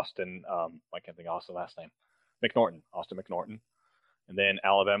Austin, I can't think of Austin's last name, Austin McNorton. And then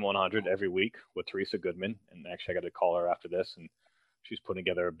Alabama 100 every week with Teresa Goodman. And actually, I got to call her after this, and she's putting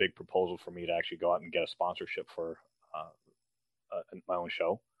together a big proposal for me to actually go out and get a sponsorship for my own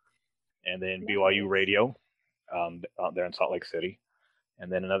show. And then BYU Radio out there in Salt Lake City. And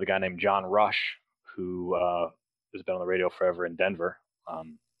then another guy named John Rush, who has been on the radio forever in Denver,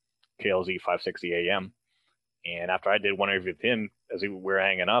 KLZ 560 AM. And after I did one interview with him, as we were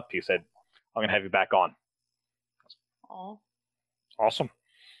hanging up, he said, I'm going to have you back on. Oh, awesome.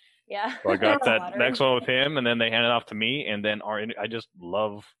 Yeah. So I got that next one with him, and then they handed it off to me. And then I just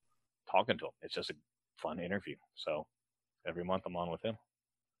love talking to him. It's just a fun interview. So every month I'm on with him.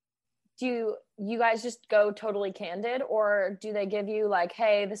 Do you guys just go totally candid, or do they give you like,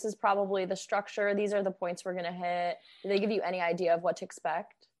 hey, this is probably the structure, these are the points we're going to hit? Do they give you any idea of what to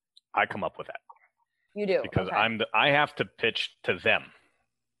expect? I come up with that. You do? Because okay. I have to pitch to them.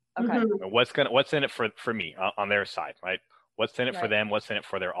 Okay. Mm-hmm. What's in it for me on their side, right? What's in it for them? What's in it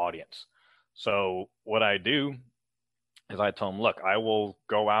for their audience? So what I do is I tell them, look, I will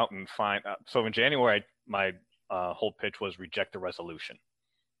go out and find. So in January, my whole pitch was reject the resolution.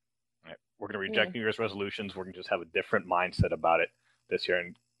 Right? We're going to reject New Year's resolutions. We're going to just have a different mindset about it this year.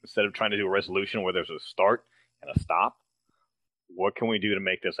 And instead of trying to do a resolution where there's a start and a stop, what can we do to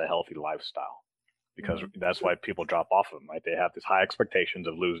make this a healthy lifestyle? Because that's why people drop off of them, right? They have these high expectations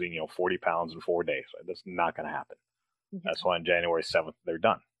of losing, 40 pounds in 4 days. Right? That's not going to happen. Mm-hmm. That's why on January 7th, they're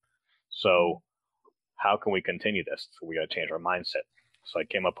done. So how can we continue this? So we got to change our mindset. So I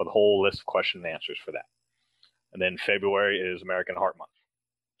came up with a whole list of question and answers for that. And then February is American Heart Month.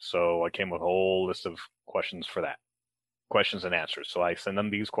 So I came with a whole list of questions for that. Questions and answers. So I send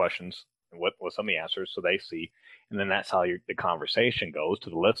them these questions and what some of the answers so they see. And then that's how the conversation goes to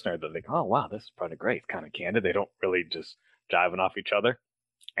the listener. That they go, oh, wow, this is probably great. It's kind of candid. They don't really just jiving off each other.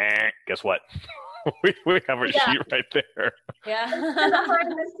 Guess what? we have our sheet right there. Yeah. The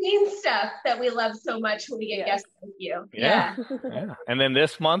behind the scenes stuff that we love so much when we get guests like you. Yeah. And then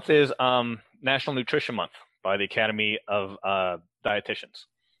this month is National Nutrition Month by the Academy of Dietitians.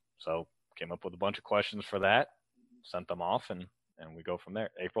 So came up with a bunch of questions for that, sent them off, and we go from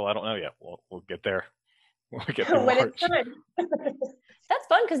there. April, I don't know yet. We'll get there. We'll get there. When it's done. That's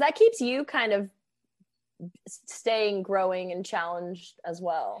fun because that keeps you kind of staying growing and challenged as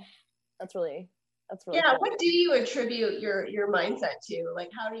well. That's really yeah. Cool. What do you attribute your mindset to?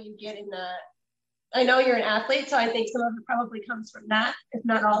 Like, how do you get in that? I know you're an athlete, so I think some of it probably comes from that, if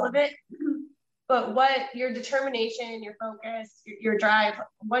not all of it. But what your determination, your focus, your drive,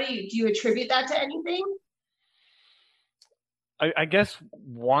 what do you attribute that to anything? I guess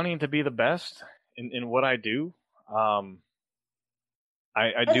wanting to be the best in what I do. I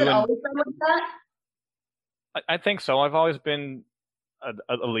Has do. It always been like that? I think so. I've always been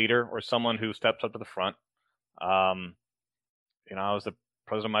a leader or someone who steps up to the front. I was the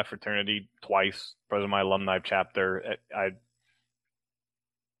president of my fraternity twice, president of my alumni chapter.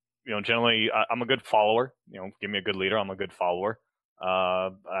 Generally, I'm a good follower. Give me a good leader, I'm a good follower.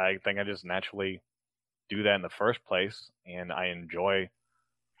 I think I just naturally do that in the first place, and I enjoy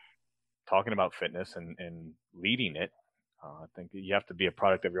talking about fitness and leading it. I think you have to be a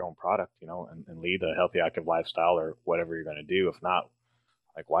product of your own product, and lead a healthy, active lifestyle or whatever you're going to do. If not,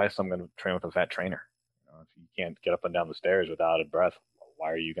 like, why is someone going to train with a fat trainer? If you can't get up and down the stairs without a breath,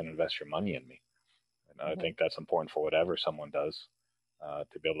 why are you going to invest your money in me? And I think that's important for whatever someone does,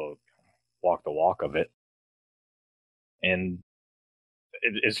 to be able to walk the walk of it. And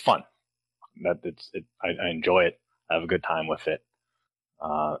it's fun. I enjoy it. I have a good time with it.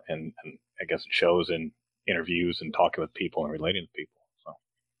 And I guess it shows in interviews and talking with people and relating to people. So.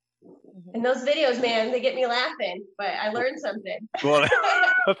 And those videos, man, they get me laughing, but I learned something. Well,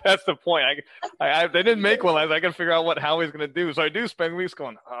 that's the point. They didn't make one. I got to figure out how he's going to do. So I do spend weeks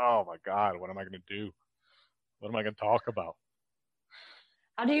going, oh my God, what am I going to do? What am I going to talk about?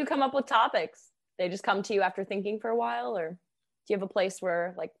 How do you come up with topics? They just come to you after thinking for a while, or do you have a place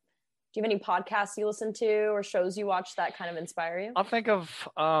where, like, do you have any podcasts you listen to or shows you watch that kind of inspire you? I'll think of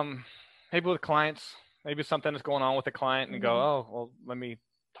maybe with clients, maybe something that's going on with a client and go, oh, well, let me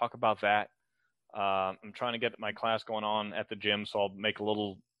talk about that. I'm trying to get my class going on at the gym, so I'll make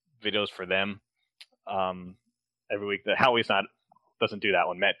little videos for them every week. Howie's doesn't do that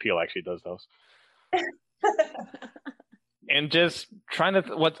one. Matt Peel actually does those. And just trying to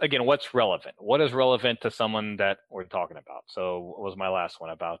what's relevant? What is relevant to someone that we're talking about? So what was my last one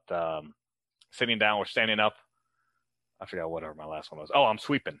about? Sitting down or standing up. I forgot whatever my last one was. Oh, I'm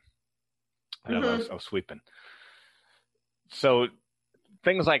sweeping. I was sweeping. So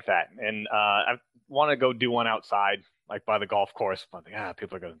things like that. And I want to go do one outside, like by the golf course. But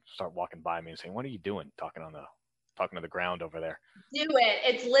people are going to start walking by me and saying, "What are you doing? Talking to the ground over there." Do it.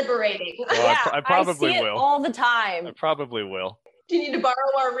 It's liberating. Well, yeah, I probably I see will. it all the time. I probably will. Do you need to borrow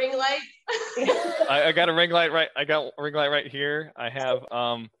our ring lights? I got a ring light right. I got a ring light right here. I have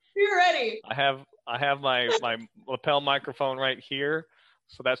You're ready. I have my lapel microphone right here,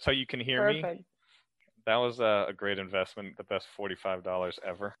 so that's how you can hear me. That was a great investment. The best $45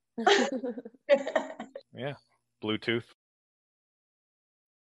 ever. Yeah, Bluetooth.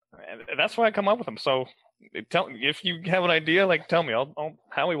 And that's why I come up with them. So if you have an idea, like, tell me.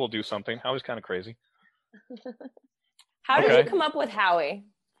 Howie will do something. Howie's kind of crazy. How did you come up with Howie?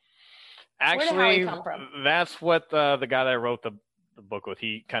 Actually, where did Howie come from? That's what the guy that I wrote the book with,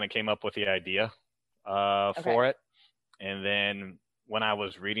 he kind of came up with the idea for it. And then when I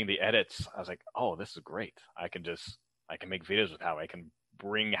was reading the edits, I was like, oh, this is great. I can make videos with Howie. I can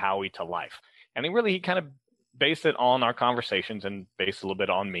bring Howie to life. And he kind of based it on our conversations and based a little bit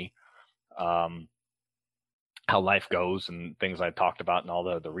on me. How life goes and things I talked about and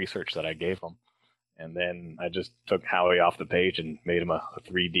all the research that I gave him. And then I just took Howie off the page and made him a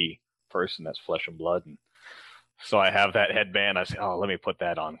 3D person that's flesh and blood. And so I have that headband. I say, oh, let me put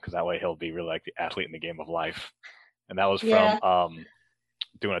that on, because that way he'll be really like the athlete in the game of life. And that was from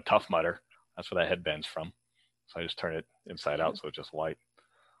doing a Tough Mudder. That's where that headband's from. So I just turn it inside out so it's just white.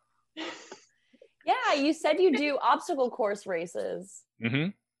 Yeah, you said you do obstacle course races. Mm-hmm.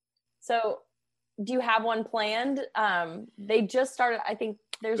 So do you have one planned? They just started, I think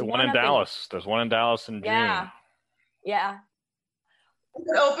there's one in Dallas. There's one in Dallas in June. Yeah. Is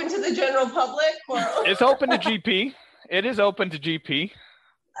it open to the general public? Or... It's open to GP. It is open to GP.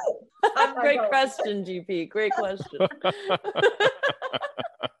 Great question, GP. Great question.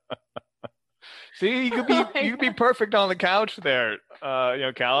 See, you could be perfect on the couch there.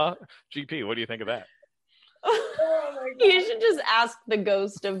 Kala. GP, what do you think of that? You should just ask the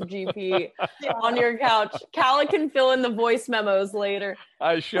ghost of GP on your couch. Kala can fill in the voice memos later.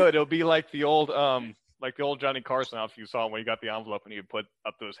 I should. It'll be like the old Johnny Carson outfit you saw when he got the envelope and he would put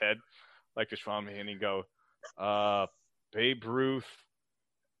up to his head, like this from me, and he'd go, Babe Ruth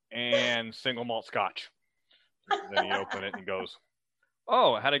and single malt scotch. And then he opened it and goes,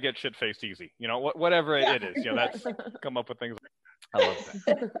 oh, how to get shit faced easy. Whatever it is. That's come up with things. I love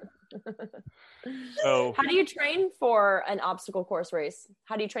that. So, how do you train for an obstacle course race?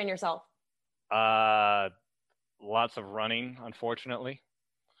 How do you train yourself? Lots of running, unfortunately,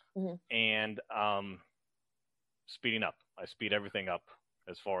 and speeding up. I speed everything up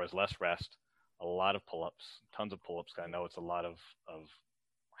as far as less rest, a lot of pull-ups, tons of pull-ups. I know it's a lot of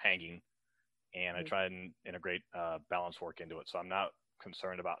hanging, and I try and integrate balance work into it. So I'm not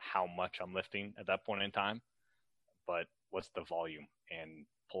concerned about how much I'm lifting at that point in time, but what's the volume, and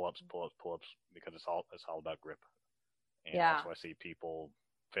pull-ups, because it's all about grip. And that's why I see people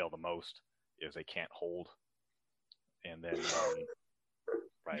fail the most is they can't hold. And then,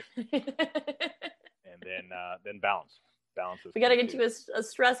 right. And then balance. Balance is. We got to get you a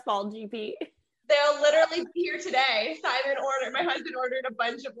stress ball, GP. they'll literally be here today. My husband ordered a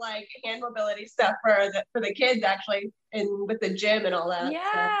bunch of like hand mobility stuff for the kids actually, and with the gym and all that.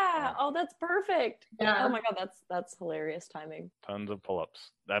 Yeah. Oh, that's perfect. Yeah. Oh my God, that's hilarious timing. Tons of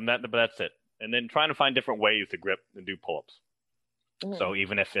pull-ups. But that's it. And then trying to find different ways to grip and do pull-ups. Mhm. So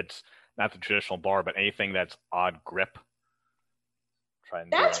even if it's not the traditional bar, but anything that's odd grip, try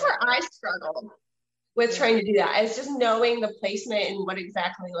and do That's it. where I struggle with trying to do that. It's just knowing the placement and what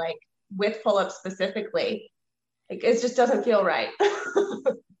exactly, like with pull-ups specifically. Like it just doesn't feel right.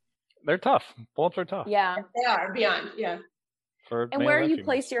 They're tough. Pull-ups are tough. Yeah. They are beyond, yeah. For And male where you female.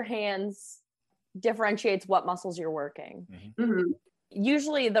 place your hands differentiates what muscles you're working. Mm-hmm.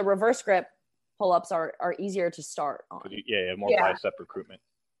 Usually the reverse grip pull-ups are easier to start on. You have more Yeah. bicep recruitment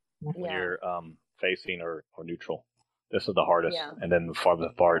when Yeah. you're facing or neutral. This is the hardest. Yeah. And then the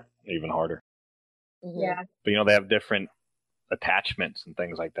farthest apart, even harder. Mhm. Yeah. But they have different attachments and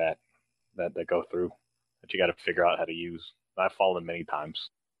things like that go through that you got to figure out how to use. I've fallen many times.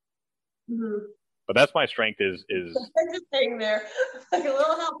 Mm-hmm. But that's my strength is I'm just sitting there, like a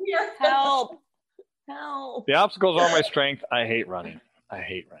little help here. Help. the obstacles are my strength. I hate running. I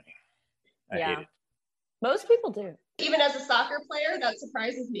hate Yeah. it. Most people do. Even as a soccer player, that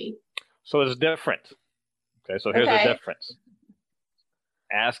surprises me. So it's different. Okay, so here's Okay. the difference.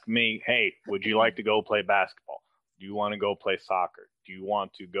 Ask me, hey, would you like to go play basketball? Do you want to go play soccer? Do you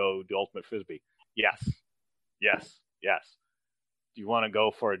want to go do ultimate frisbee? Yes. Yes. Yes. Do you want to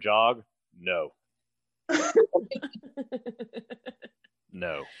go for a jog? No.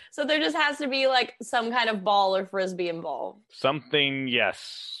 No. So there just has to be like some kind of ball or frisbee involved. Something,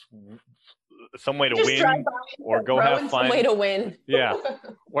 yes. Some way to Just drive win by or go throw have in fun. Way to win. Yeah.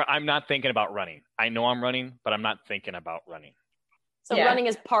 Where I'm not thinking about running. I know I'm running, but I'm not thinking about running. So Yeah. running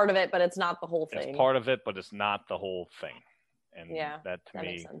is part of it, but it's not the whole thing. It's part of it, but it's not the whole thing. And Yeah, that to that me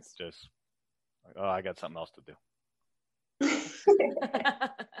makes sense. just like, oh, I got something else to do.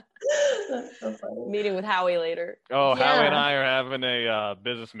 That's so funny. Meeting with Howie later. Oh, Yeah. Howie and I are having a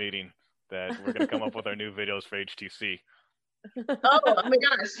business meeting that we're going to come up with our new videos for HTC. Oh my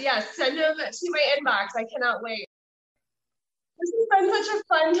gosh, yes, send them to my inbox. I cannot wait. This has been such a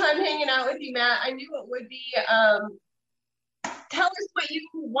fun time hanging out with you, Matt. I knew it would be. Tell us what you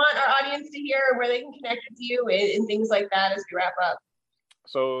want our audience to hear and where they can connect with you and things like that as we wrap up.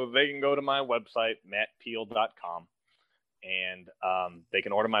 So they can go to my website, mattpeel.com, and they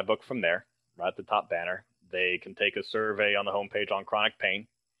can order my book from there, right at the top banner. They can take a survey on the homepage on chronic pain,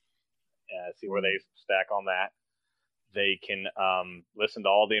 see where they stack on that. They can listen to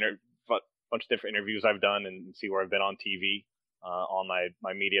all the bunch of different interviews I've done and see where I've been on TV on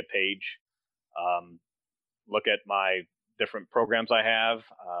my media page. Look at my different programs I have,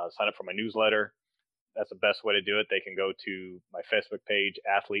 sign up for my newsletter. That's the best way to do it. They can go to my Facebook page,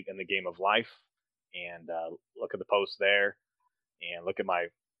 Athlete in the Game of Life, and look at the posts there and look at my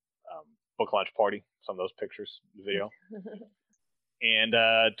book launch party, some of those pictures, the video. And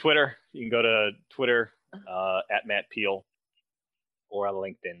Twitter, you can go to Twitter at Matt Peel or on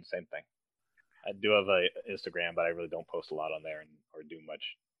LinkedIn, same thing. I do have a Instagram, but I really don't post a lot on there or do much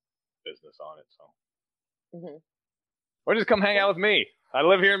business on it. So, Mhm. Or just come hang out with me. I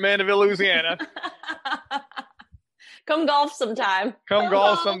live here in Mandeville, Louisiana. Come golf sometime. Come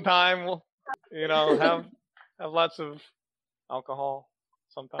golf sometime. We'll, have lots of alcohol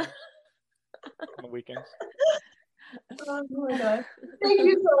sometimes on the weekends. Oh my God. Thank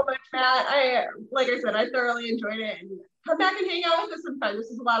you so much, Matt. Like I said, I thoroughly enjoyed it. And come back and hang out with us sometime. This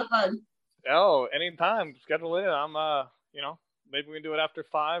is a lot of fun. Oh, anytime. Schedule it. I'm, maybe we can do it after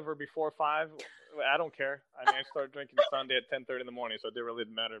 5 or before 5. I don't care. I mean, I started drinking Sunday at 10:30 in the morning, so it didn't really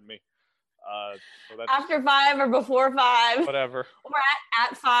matter to me. So that's After 5 or before 5. whatever. Or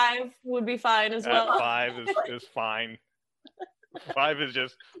at 5 would be fine as At well. 5 is fine. 5 is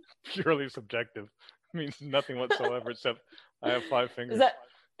just purely subjective. It means nothing whatsoever except I have 5 fingers.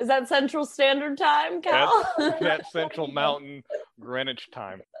 Is that Central Standard Time, Cal? That's Central Mountain Greenwich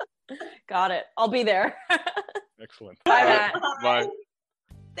time. Got it. I'll be there. Excellent. Bye, Matt. Bye.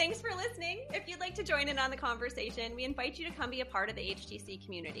 Thanks for listening. If you'd like to join in on the conversation, we invite you to come be a part of the HTC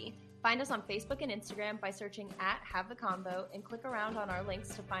community. Find us on Facebook and Instagram by searching @HaveTheConvo and click around on our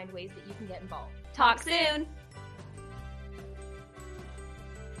links to find ways that you can get involved. Talk soon.